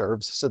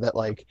listservs so that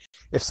like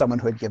if someone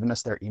who had given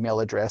us their email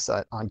address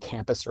on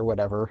campus or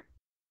whatever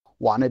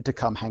wanted to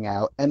come hang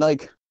out. And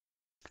like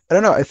I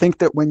don't know, I think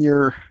that when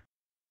you're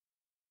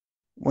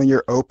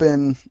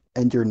open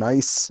and you're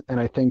nice, and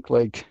I think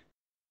like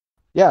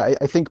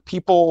I think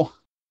people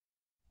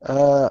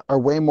are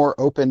way more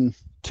open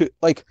to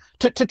like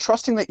to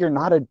trusting that you're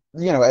not a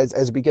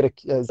as we get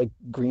as like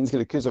Greens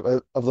get accused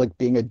of like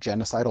being a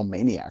genocidal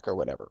maniac or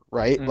whatever,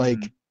 right?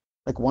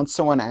 Like once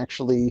someone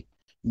actually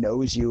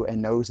knows you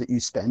and knows that you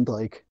spend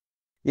like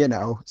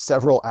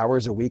several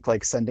hours a week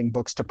like sending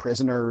books to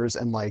prisoners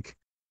and like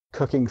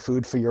cooking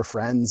food for your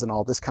friends and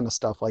all this kind of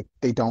stuff, like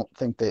they don't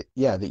think that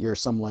that you're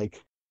some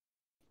like,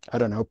 I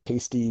don't know,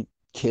 pasty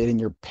kid in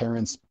your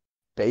parents'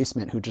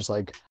 basement who just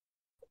like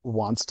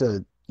wants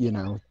to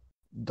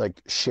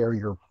like share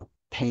your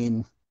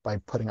pain by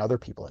putting other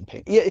people in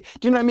pain. Yeah,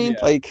 do you know what I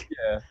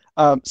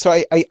mean? So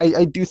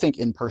I do think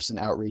in-person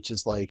outreach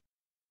is like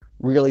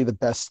really the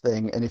best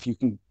thing, and if you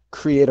can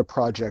create a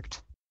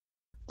project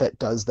that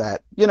does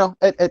that,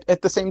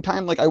 at the same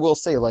time, like I will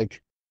say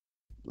like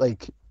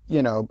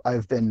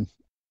I've been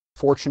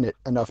fortunate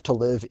enough to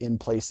live in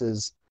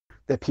places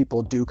that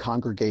people do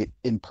congregate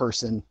in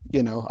person,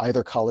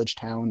 either college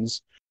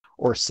towns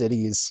or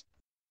cities.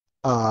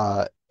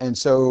 And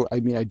so,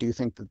 I mean, I do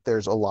think that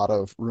there's a lot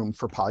of room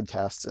for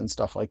podcasts and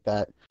stuff like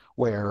that,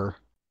 where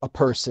a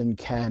person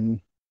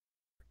can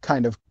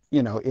kind of,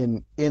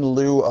 in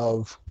lieu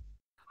of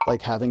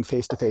like having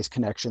face-to-face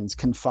connections,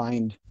 can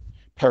find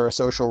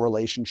parasocial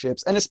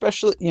relationships, and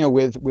especially,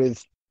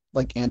 with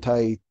like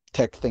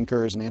anti-tech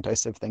thinkers and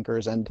anti-civ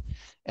thinkers, and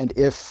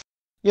if,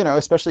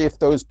 especially if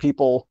those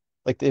people,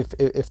 like if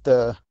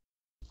the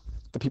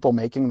people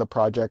making the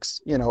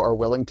projects, are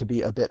willing to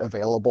be a bit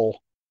available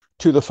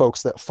to the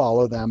folks that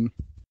follow them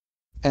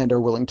and are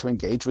willing to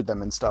engage with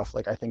them and stuff,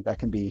 like I think that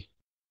can be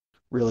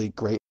really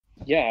great.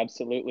 Yeah,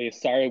 absolutely.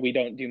 Sorry we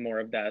don't do more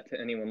of that to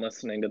anyone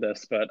listening to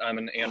this, but I'm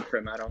an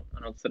Antrim. I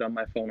don't sit on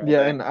my phone all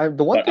Yeah, day. and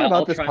the one But thing I'll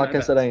about this try my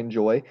podcast that best. I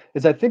enjoy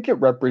is I think it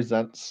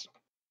represents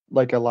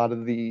like a lot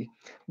of the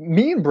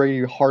me and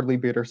Brady hardly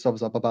beat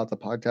ourselves up about the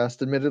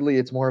podcast. Admittedly,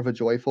 it's more of a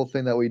joyful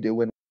thing that we do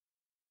when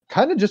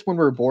kind of just when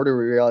we're bored or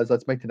we realize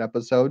let's make an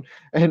episode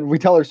and we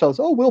tell ourselves,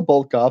 oh, we'll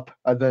bulk up.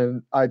 And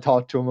then I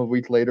talk to him a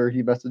week later.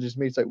 He messages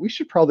me, he's like, we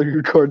should probably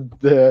record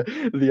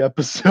the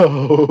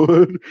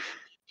episode.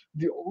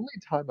 The only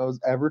time I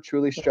was ever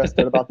truly stressed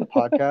out about the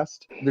podcast,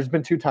 there's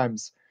been two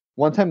times.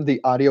 One time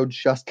the audio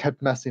just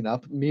kept messing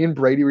up. Me and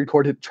Brady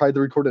tried to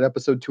record an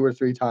episode two or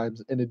three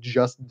times, and it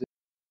just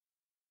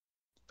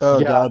Oh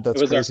yeah, God, It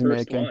that's was our crazy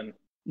first making. one.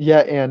 yeah,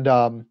 and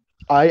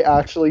I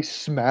actually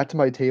smacked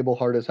my table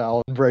hard as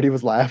hell, and Brady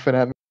was laughing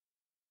at me.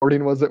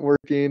 Recording wasn't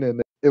working,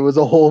 and it was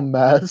a whole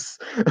mess.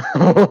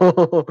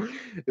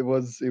 It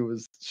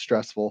was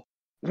stressful.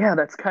 Yeah,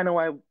 that's kind of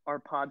why our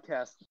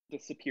podcast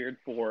disappeared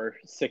for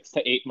 6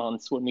 to 8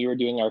 months when we were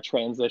doing our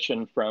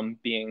transition from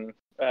being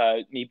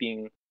me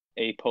being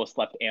a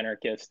post-left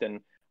anarchist and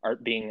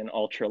Art being an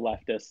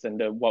ultra-leftist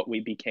into what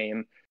we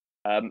became.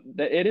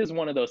 It is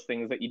one of those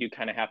things that you do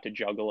kind of have to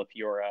juggle if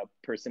you're a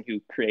person who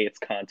creates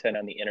content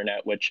on the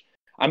internet, which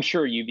I'm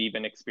sure you've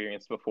even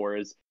experienced before,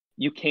 is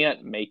you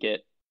can't make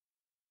it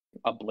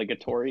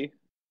obligatory.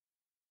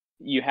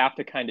 You have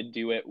to kind of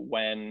do it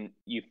when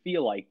you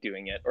feel like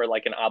doing it or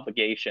like an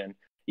obligation.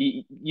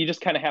 You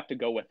just kind of have to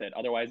go with it.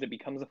 Otherwise, it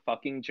becomes a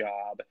fucking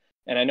job.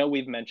 And I know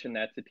we've mentioned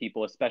that to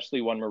people, especially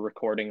when we're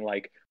recording.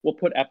 Like, we'll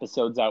put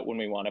episodes out when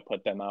we want to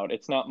put them out.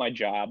 It's not my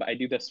job. I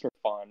do this for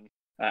fun.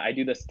 I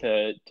do this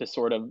to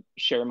sort of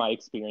share my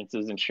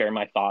experiences and share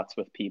my thoughts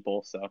with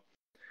people. So,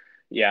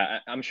 yeah,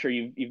 I'm sure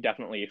you've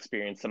definitely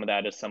experienced some of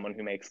that as someone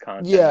who makes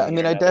content Yeah, on I the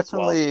mean, I internet as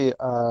well. definitely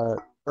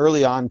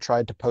early on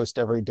tried to post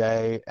every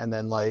day and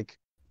then like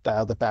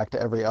dialed it back to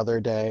every other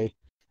day.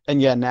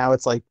 And yeah, now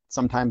it's like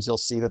sometimes you'll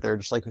see that there are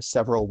just like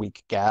several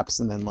week gaps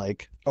and then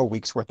like a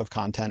week's worth of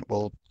content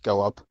will go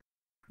up.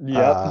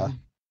 Yep. Uh,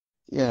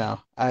 you know,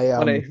 I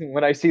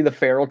When I see the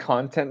feral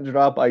content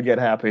drop, I get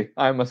happy.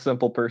 I'm a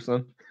simple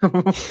person. I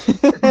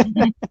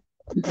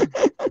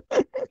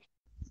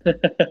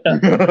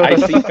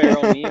see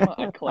Feralmeme,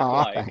 I click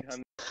Aw, like. thanks.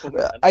 I'm so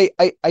glad.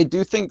 I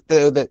do think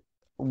though that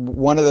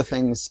one of the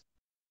things,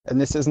 and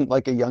this isn't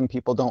like a young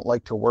people don't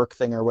like to work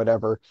thing or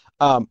whatever,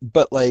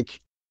 but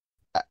like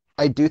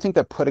I do think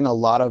that putting a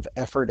lot of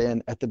effort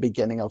in at the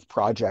beginning of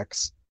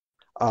projects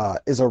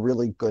is a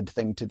really good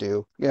thing to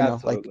do. You know,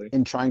 like Absolutely.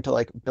 in trying to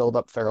like build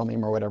up Feral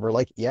Meme or whatever.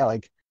 Like, yeah,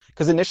 like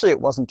because initially it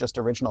wasn't just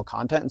original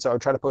content, and so I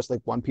would try to post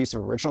like one piece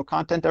of original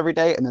content every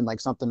day, and then like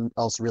something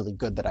else really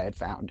good that I had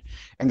found,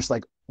 and just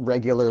like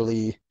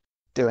regularly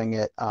doing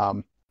it.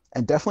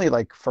 And definitely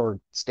like for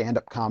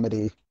stand-up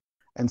comedy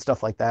and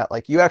stuff like that,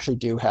 like you actually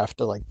do have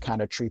to like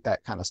kind of treat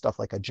that kind of stuff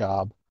like a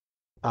job.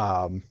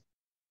 Um,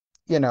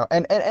 you know,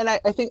 and I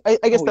think I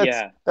guess Oh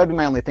yeah. that'd be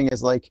my only thing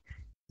is like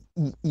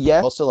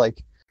yeah, also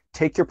like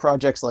take your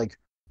projects like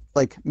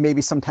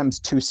maybe sometimes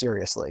too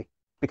seriously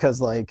because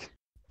like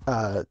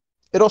uh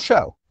it'll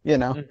show, you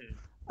know,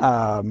 Mhm.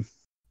 um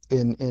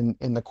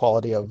in the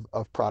quality of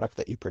product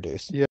that you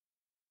produce.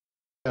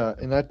 Yeah,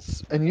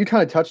 and you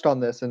kind of touched on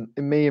this, and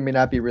it may or may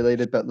not be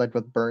related, but like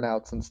with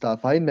burnouts and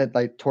stuff, I admit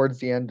like towards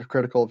the end,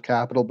 critical of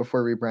Capital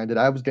before we rebranded,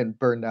 I was getting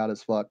burned out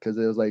as fuck because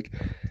it was like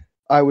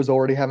I was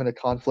already having a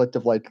conflict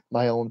of like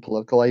my own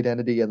political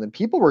identity, and then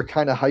people were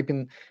kind of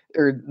hyping,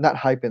 or not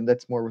hyping.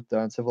 That's more with the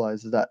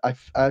uncivilized. Is that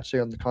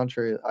actually, on the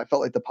contrary, I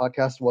felt like the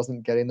podcast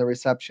wasn't getting the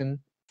reception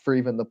for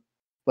even the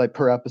like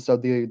per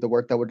episode the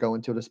work that would go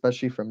into it,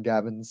 especially from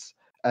Gavin's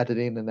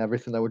editing and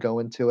everything that would go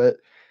into it.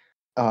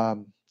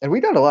 And we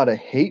got a lot of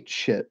hate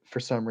shit for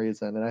some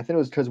reason, and I think it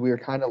was because we were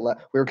kind of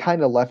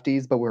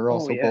lefties, but we were Oh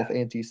also both yeah.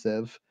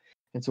 anti-civ,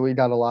 and so we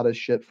got a lot of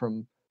shit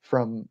from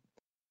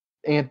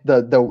and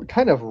the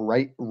kind of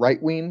right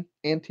wing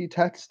anti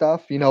tech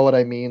stuff. You know what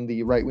I mean?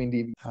 The right wing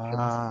deviations.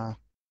 Uh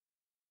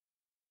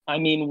I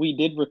mean, we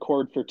did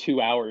record for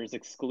 2 hours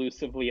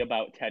exclusively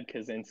about Ted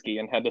Kaczynski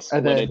and had to And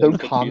split then it those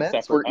into two comments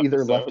separate were either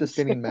leftists episodes.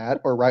 getting mad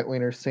or right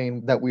wingers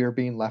saying that we are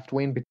being left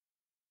wing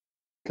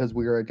because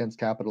we are against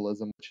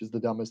capitalism, which is the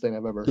dumbest thing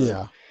I've ever heard.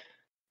 yeah.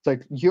 It's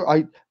like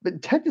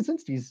but Ted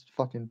Kaczynski's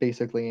fucking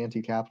basically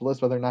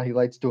anti-capitalist, whether or not he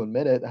likes to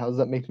admit it. How does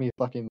that make me a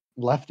fucking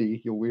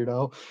lefty, you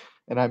weirdo?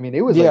 And I mean,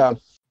 it was like Yeah.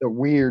 the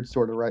weird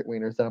sort of right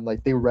wingers that I'm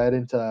like, they read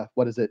into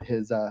what is it,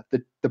 his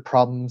the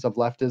problems of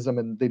leftism,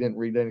 and they didn't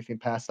read anything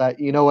past that.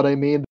 You know what I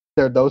mean?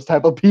 They're those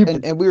type of people.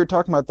 And we were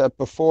talking about that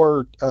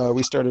before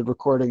we started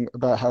recording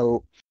about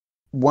how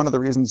one of the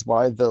reasons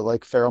why the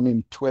like Feral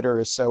Meme Twitter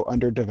is so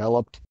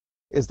underdeveloped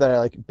is that I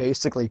like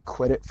basically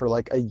quit it for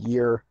like a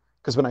year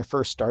because when I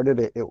first started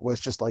it, it was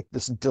just like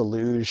this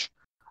deluge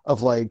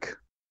of like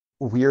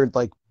weird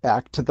like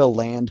back to the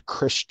land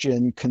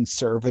Christian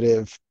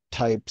conservative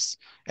types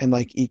and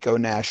like eco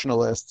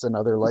nationalists and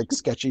other like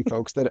sketchy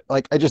folks that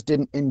like I just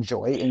didn't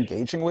enjoy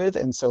engaging with,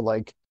 and so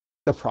like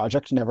the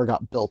project never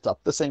got built up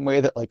the same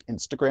way that like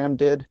Instagram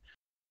did.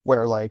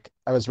 where like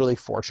I was really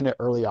fortunate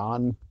early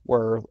on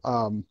where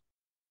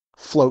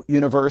Float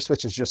Universe,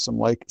 which is just some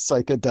like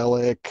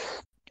psychedelic,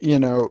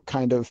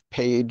 kind of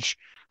page,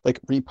 like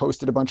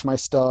reposted a bunch of my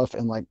stuff,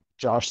 and like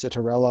Josh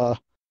Citarella,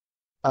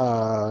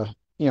 uh,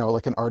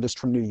 like an artist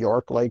from New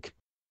York, like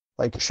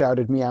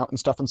shouted me out and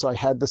stuff. And so I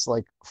had this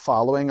like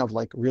following of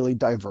like really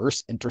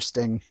diverse,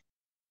 interesting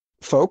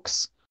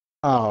folks.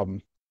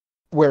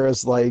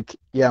 Whereas like,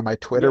 yeah, my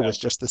Twitter was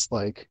just this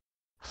like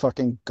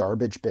fucking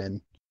garbage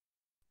bin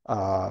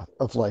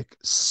of like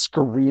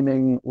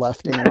screaming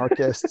left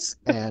anarchists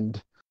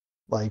and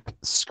like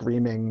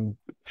screaming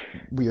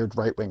weird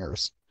right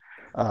wingers.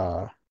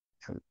 It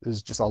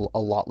was just a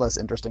lot less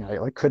interesting. I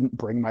like couldn't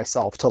bring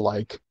myself to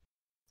like,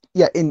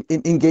 yeah,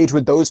 engage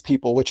with those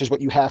people, which is what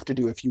you have to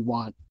do if you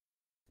want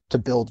to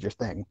build your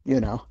thing,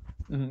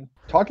 Mm-hmm.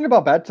 Talking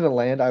about Bad to the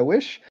Land, I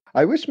wish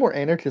more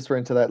anarchists were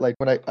into that. Like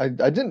when I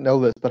didn't know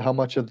this, but how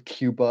much of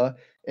Cuba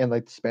and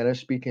like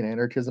Spanish speaking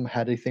anarchism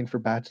had a thing for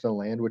Bad to the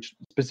Land, which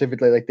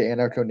specifically like the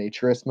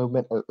anarcho-naturist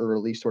movement or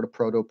early sort of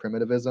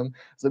proto-primitivism.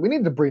 So we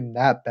need to bring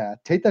that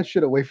back. Take that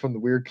shit away from the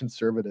weird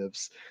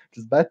conservatives.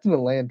 Because Bad to the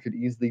Land could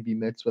easily be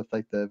mixed with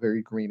like the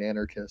very green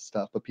anarchist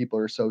stuff, but people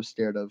are so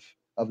scared of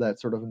that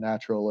sort of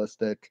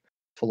naturalistic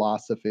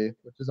philosophy,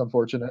 which is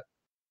unfortunate.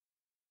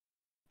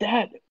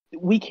 That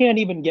we can't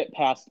even get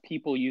past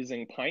people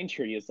using pine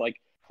trees. Like,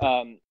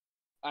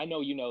 I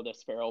know you know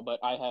this, Farrell, but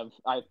I have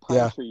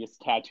pine trees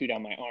tattooed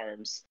on my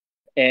arms,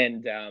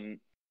 and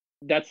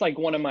that's like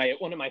one of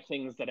my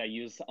things that I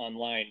use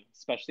online,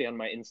 especially on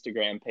my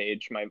Instagram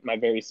page. My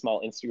very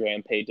small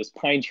Instagram page is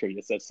pine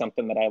trees. That's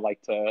something that I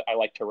like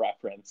to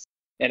reference,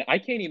 and I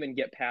can't even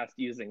get past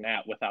using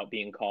that without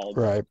being called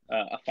a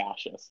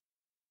fascist.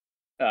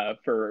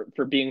 For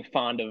being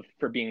fond of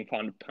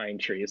pine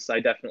trees. So I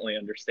definitely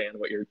understand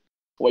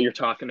what you're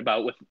talking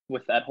about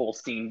with that whole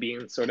scene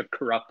being sort of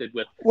corrupted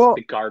with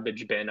the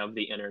garbage bin of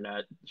the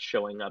internet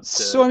showing up to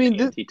so I mean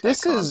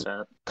this content.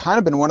 has kind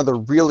of been one of the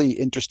really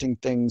interesting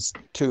things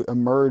to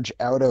emerge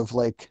out of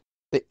like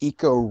the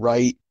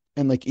eco-right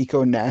and like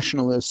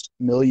eco-nationalist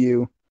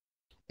milieu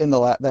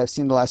that I've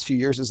seen the last few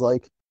years is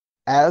like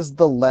as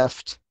the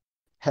left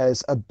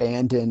has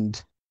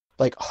abandoned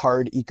like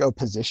hard eco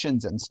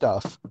positions and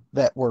stuff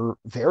that were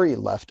very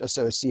left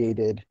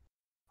associated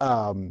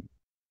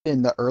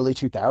in the early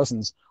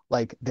 2000s,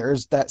 like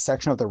there's that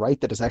section of the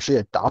right that has actually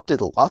adopted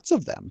lots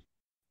of them.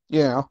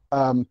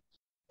 I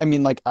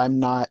mean, like I'm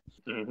not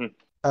an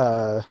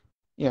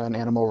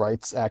animal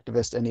rights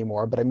activist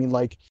anymore, but I mean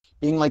like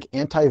being like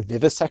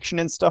anti-vivisection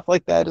and stuff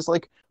like that is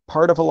like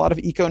part of a lot of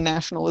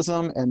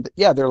eco-nationalism. And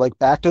yeah, they're like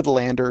back to the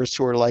landers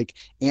who are like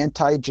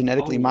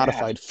anti-genetically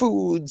modified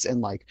foods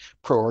and like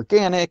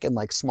pro-organic and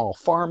like small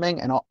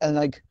farming and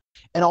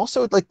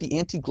also like the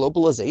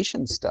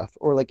anti-globalization stuff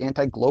or like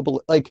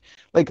anti-global like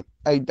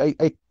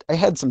I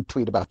had some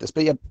tweet about this,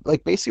 but yeah,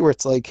 like basically where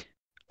it's like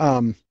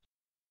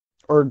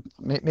or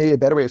maybe a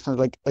better way of saying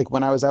like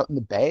when I was out in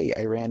the Bay,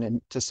 I ran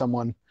into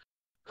someone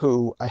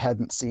who I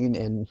hadn't seen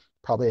in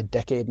probably a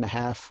decade and a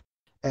half,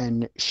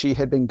 and she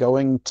had been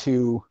going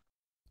to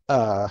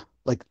uh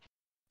like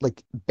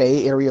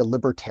Bay Area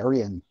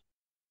libertarian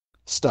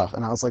stuff,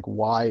 and I was like,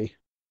 why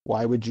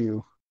would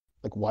you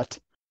like what?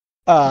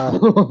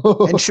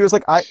 And she was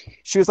like,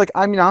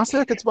 I mean, honestly,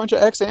 like it's a bunch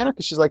of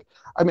ex-anarchists. She's like,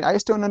 I mean, I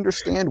just don't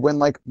understand when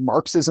like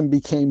Marxism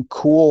became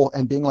cool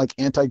and being like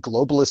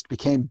anti-globalist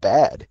became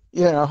bad,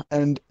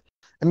 And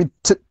I mean,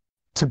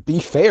 to be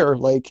fair,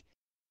 like,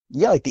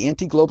 yeah, like the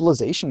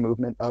anti-globalization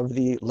movement of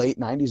the late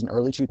 90s and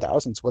early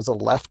 2000s was a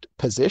left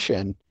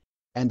position,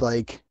 and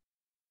like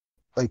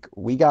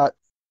we got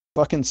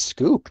fucking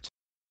scooped,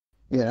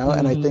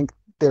 And I think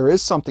there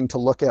is something to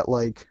look at,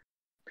 like.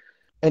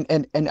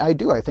 And I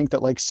think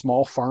that like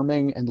small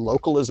farming and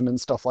localism and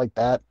stuff like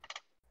that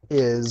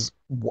is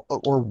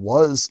or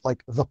was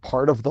like the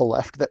part of the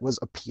left that was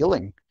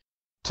appealing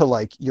to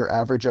like your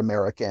average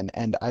American,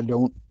 and I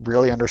don't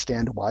really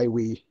understand why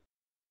we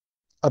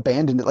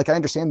abandoned it. Like I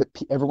understand that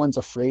everyone's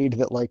afraid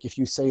that like if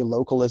you say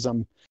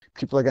localism,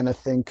 people are going to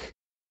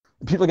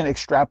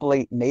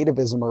extrapolate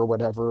nativism or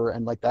whatever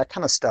and like that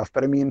kind of stuff.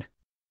 But I mean,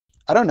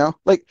 I don't know,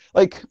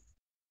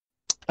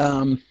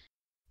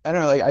 I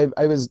don't know, like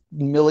I was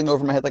milling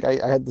over my head, like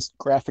I had this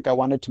graphic I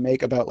wanted to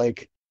make about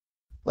like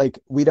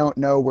we don't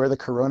know where the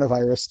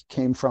coronavirus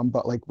came from,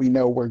 but like we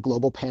know where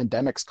global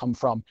pandemics come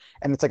from,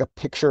 and it's like a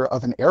picture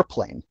of an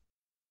airplane,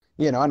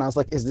 and I was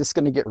like, is this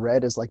going to get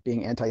read as like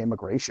being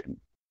anti-immigration?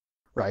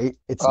 Right?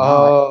 It's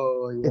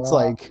not. Yeah. It's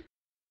like,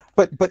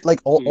 but like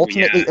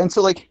ultimately, and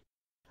so like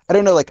I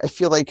don't know, like I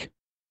feel like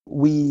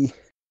we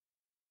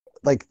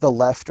like the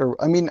left,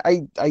 or I mean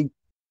I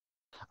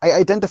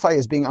identify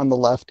as being on the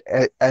left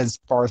as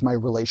far as my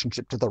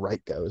relationship to the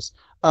right goes.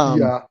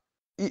 Yeah.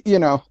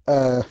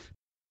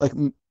 Like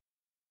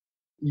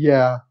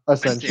yeah,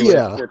 essentially.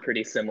 Yeah, we're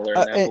pretty similar in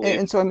that belief.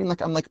 And so I mean,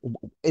 like I'm like,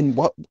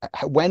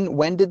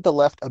 when did the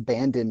left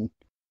abandon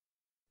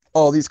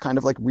all these kind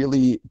of like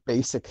really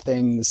basic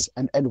things,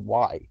 and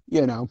why?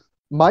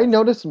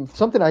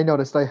 Something I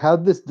noticed. I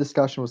had this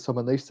discussion with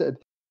someone. They said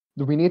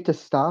we need to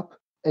stop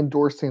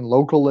endorsing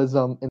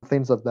localism and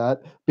things of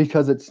that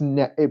because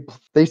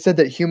they said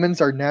that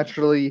humans are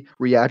naturally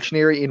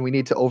reactionary and we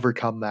need to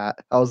overcome that.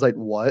 I was like,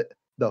 what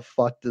the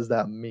fuck does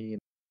that mean?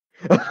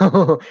 He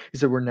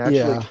said we're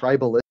naturally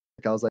tribalistic.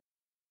 I was like,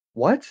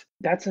 what?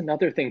 That's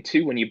another thing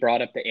too. When you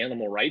brought up the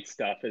animal rights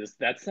stuff, is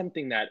that's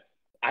something that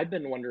I've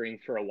been wondering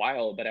for a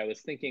while, but I was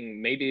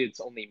thinking maybe it's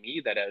only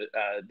me that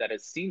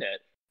has seen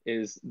it.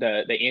 Is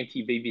the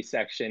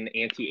anti-vivisection,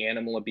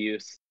 anti-animal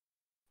abuse?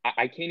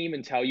 I can't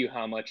even tell you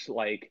how much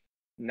like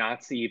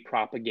Nazi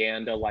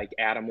propaganda, like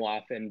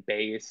Atomwaffen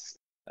base,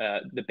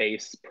 the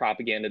base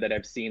propaganda that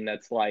I've seen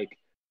that's like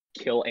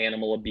kill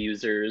animal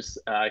abusers,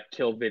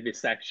 kill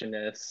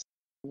vivisectionists.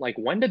 Like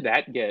when did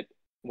that get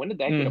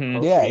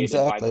appropriated Yeah, by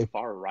exactly. the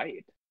far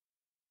right?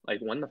 Like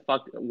when the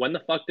fuck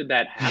did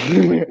that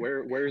happen? Like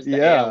where's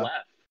the ALF?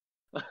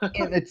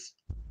 And it's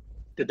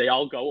Did they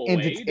all go away?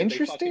 and it's Did they fucking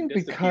interesting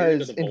disappear into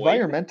because the void?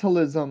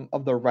 environmentalism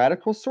of the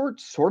radical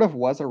sort of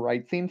was a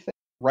right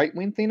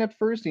wing thing at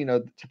first. You know,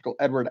 the typical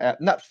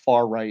not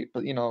far right,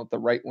 but you know, the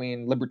right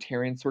wing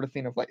libertarian sort of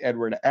thing of like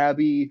Edward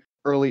Abbey,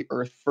 early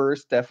Earth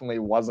First definitely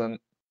wasn't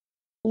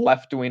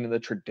left wing in the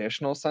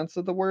traditional sense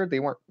of the word.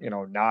 They weren't, you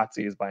know,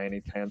 Nazis by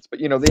any chance,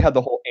 but you know, they had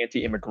the whole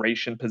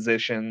anti-immigration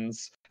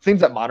positions, things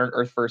that modern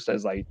Earth First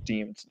has like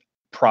deemed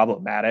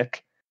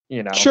problematic.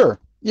 You know, Sure,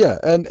 yeah,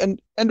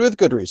 and with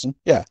good reason,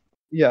 yeah.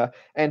 Yeah,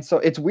 and so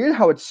it's weird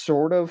how it's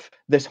sort of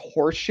this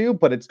horseshoe,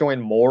 but it's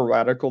going more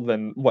radical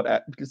than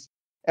because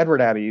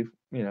Edward Abbey,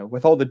 you know,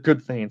 with all the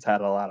good things,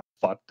 had a lot of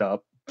fucked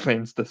up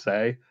things to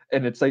say,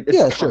 and it's like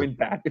it's coming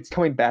back. It's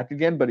coming back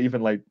again, but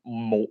even like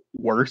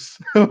worse,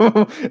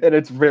 and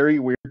it's very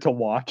weird to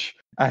watch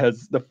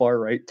as the far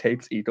right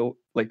takes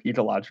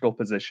ecological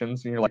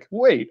positions, and you're like,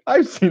 wait,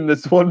 I've seen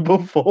this one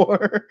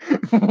before.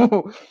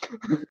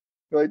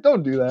 Like,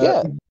 don't do that.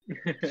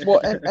 Yeah. Well,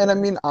 and I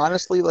mean,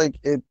 honestly, like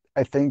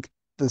I think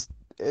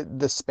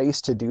the space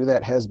to do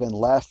that has been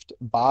left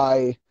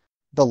by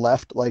the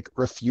left, like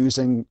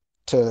refusing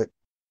to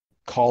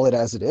call it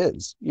as it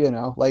is, you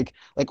know, like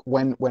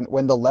when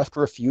the left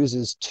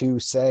refuses to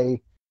say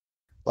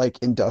like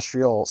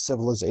industrial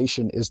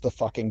civilization is the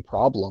fucking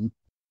problem,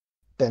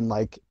 then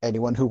like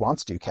anyone who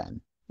wants to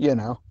can, you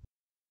know.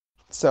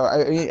 So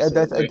I mean,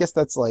 I guess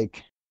that's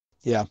like,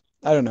 yeah,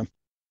 I don't know.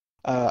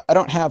 I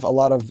don't have a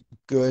lot of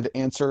good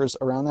answers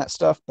around that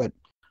stuff, but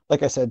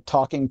like I said,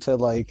 talking to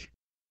like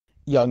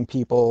young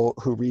people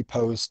who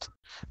repost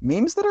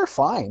memes that are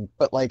fine,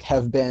 but like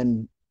have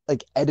been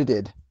like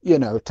edited, you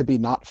know, to be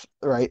not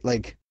right,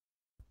 like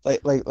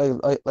that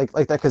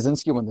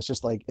Kaczynski one that's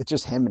just like it's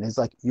just him and his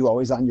like you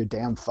always on your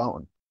damn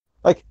phone.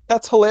 Like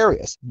that's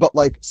hilarious, but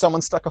like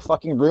someone stuck a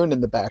fucking rune in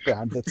the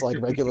background that's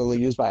like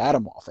regularly used by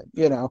Atomwaffen,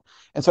 you know.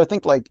 And so I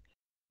think like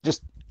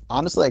just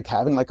honestly like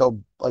having like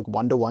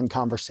one-to-one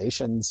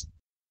conversations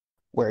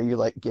where you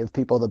like give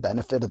people the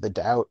benefit of the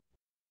doubt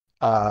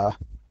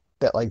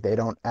that like they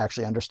don't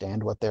actually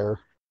understand what they're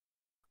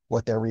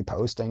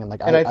reposting, and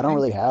like I don't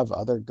really have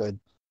other good.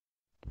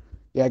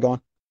 Yeah, go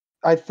on.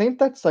 I think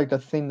that's like the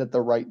thing that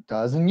the right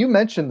does, and you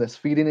mentioned this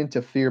feeding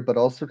into fear, but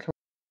also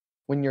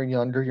when you're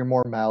younger, you're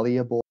more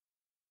malleable,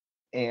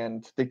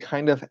 and they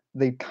kind of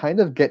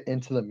get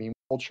into the meme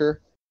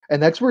culture,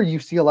 and that's where you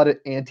see a lot of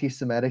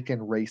anti-Semitic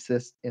and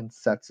racist and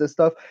sexist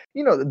stuff.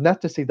 You know,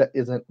 not to say that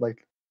isn't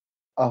like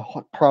a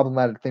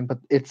problematic thing, but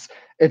it's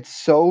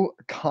so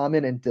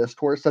common in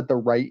discourse that the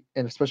right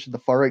and especially the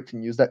far right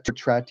can use that to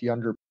attract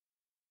younger.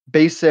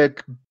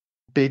 Basic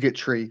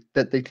bigotry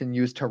that they can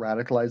use to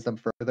radicalize them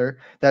further.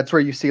 That's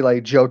where you see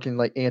like joking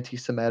like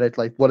anti-Semitic,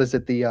 like what is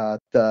it,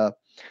 the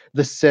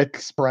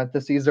six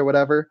parentheses or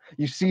whatever.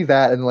 You see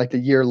that, and like a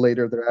year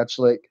later, they're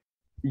actually like,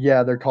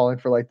 yeah, they're calling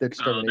for like the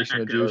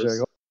extermination of Jews. Like,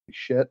 oh,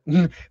 shit,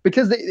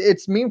 because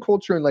it's meme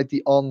culture and like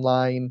the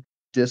online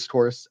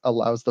discourse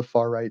allows the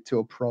far right to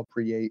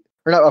appropriate,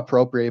 or not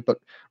appropriate, but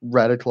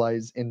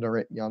radicalize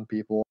ignorant young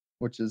people,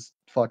 which is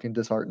fucking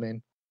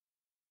disheartening.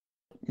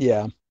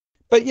 Yeah.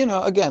 But you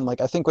know, again, like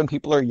I think when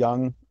people are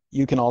young,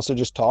 you can also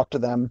just talk to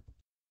them.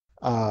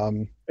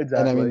 Exactly,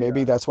 and I mean,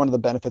 maybe that's one of the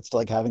benefits to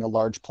like having a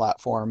large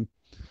platform.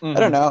 I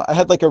don't know. I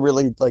had like a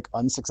really like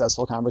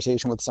unsuccessful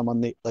conversation with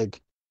someone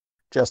like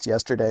just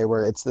yesterday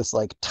where it's this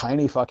like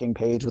tiny fucking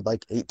page with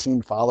like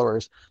 18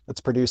 followers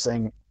that's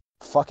producing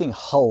fucking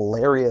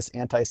hilarious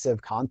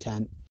anti-civ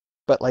content,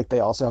 but like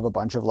they also have a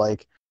bunch of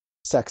like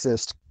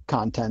sexist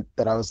content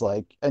that I was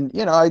like, and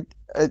you know, I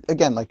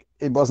again, like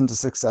it wasn't a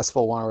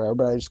successful one or whatever,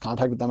 but I just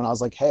contacted them and I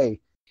was like, hey,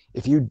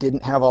 if you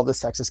didn't have all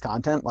this sexist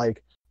content,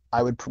 like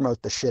I would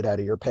promote the shit out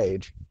of your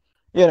page,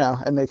 you know.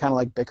 And they kind of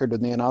like bickered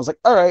with me, and I was like,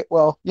 all right,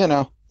 well, you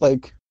know,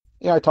 like,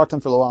 you know, I talked to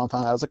them for a while and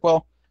found I was like,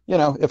 well, you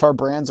know, if our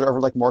brands are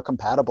ever like more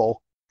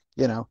compatible,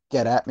 you know,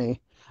 get at me.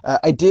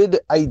 I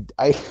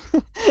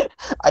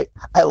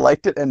I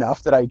liked it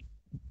enough that I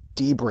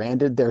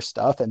debranded their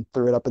stuff and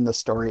threw it up in the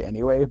story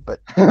anyway,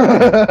 but put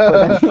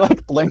any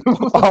like link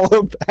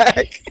follow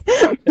back.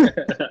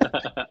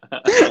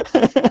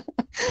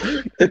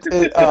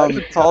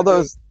 It's all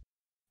those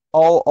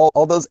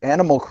all those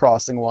Animal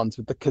Crossing ones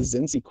with the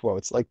Kaczynski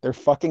quotes. Like they're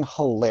fucking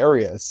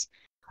hilarious.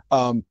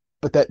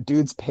 But that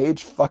dude's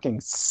page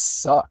fucking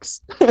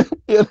sucks.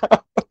 You know?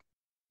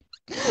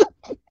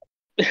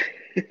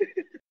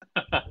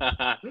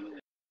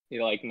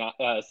 You like not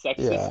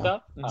sexist Yeah.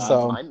 stuff?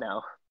 So- Mine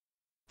now.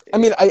 I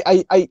mean,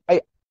 I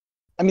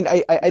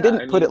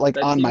didn't put it like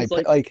that on my seems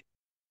like like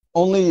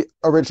only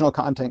original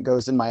content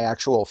goes in my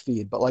actual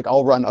feed, but like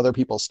I'll run other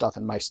people's stuff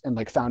in my and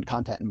like found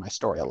content in my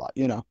story a lot,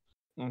 you know.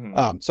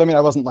 So I mean,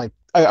 I wasn't like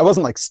I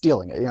wasn't like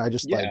stealing it, you know. I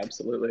just yeah, like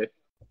absolutely.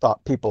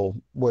 thought people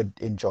would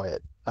enjoy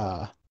it,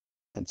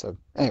 and so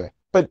anyway,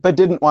 but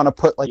didn't want to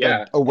put like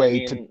Yeah, a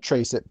way I to mean-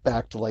 trace it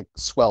back to like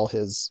swell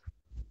his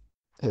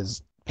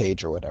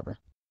page or whatever.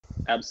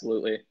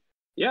 Absolutely.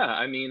 Yeah,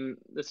 I mean,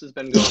 this has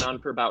been going on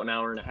for about an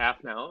hour and a half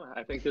now.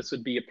 I think this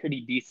would be a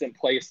pretty decent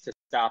place to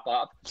stop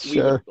off. We would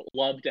Sure.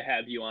 love to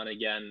have you on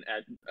again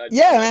at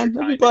Yeah, another man, that'd be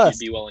time if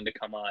blessed. you'd be willing to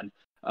come on.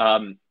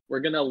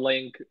 We're gonna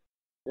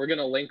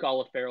link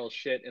all of Feral's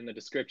shit in the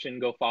description.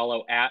 Go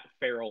follow at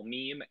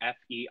Feralmeme,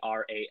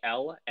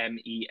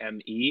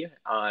 Feralmeme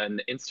on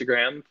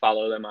Instagram.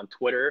 Follow them on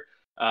Twitter.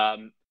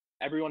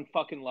 Everyone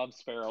fucking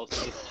loves Feral,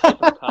 so just type in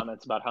the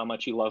comments about how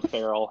much you love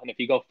Feral. And if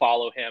you go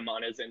follow him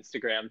on his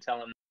Instagram, tell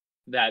him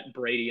that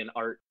Brady and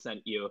Art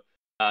sent you.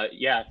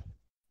 Yeah,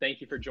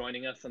 thank you for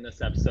joining us on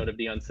this episode of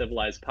the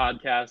Uncivilized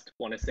Podcast.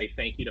 Want to say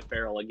thank you to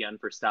Feral again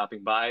for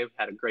stopping by.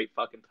 Had a great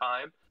fucking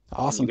time.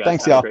 Awesome. And you guys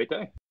Thanks, have a y'all. great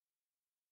day.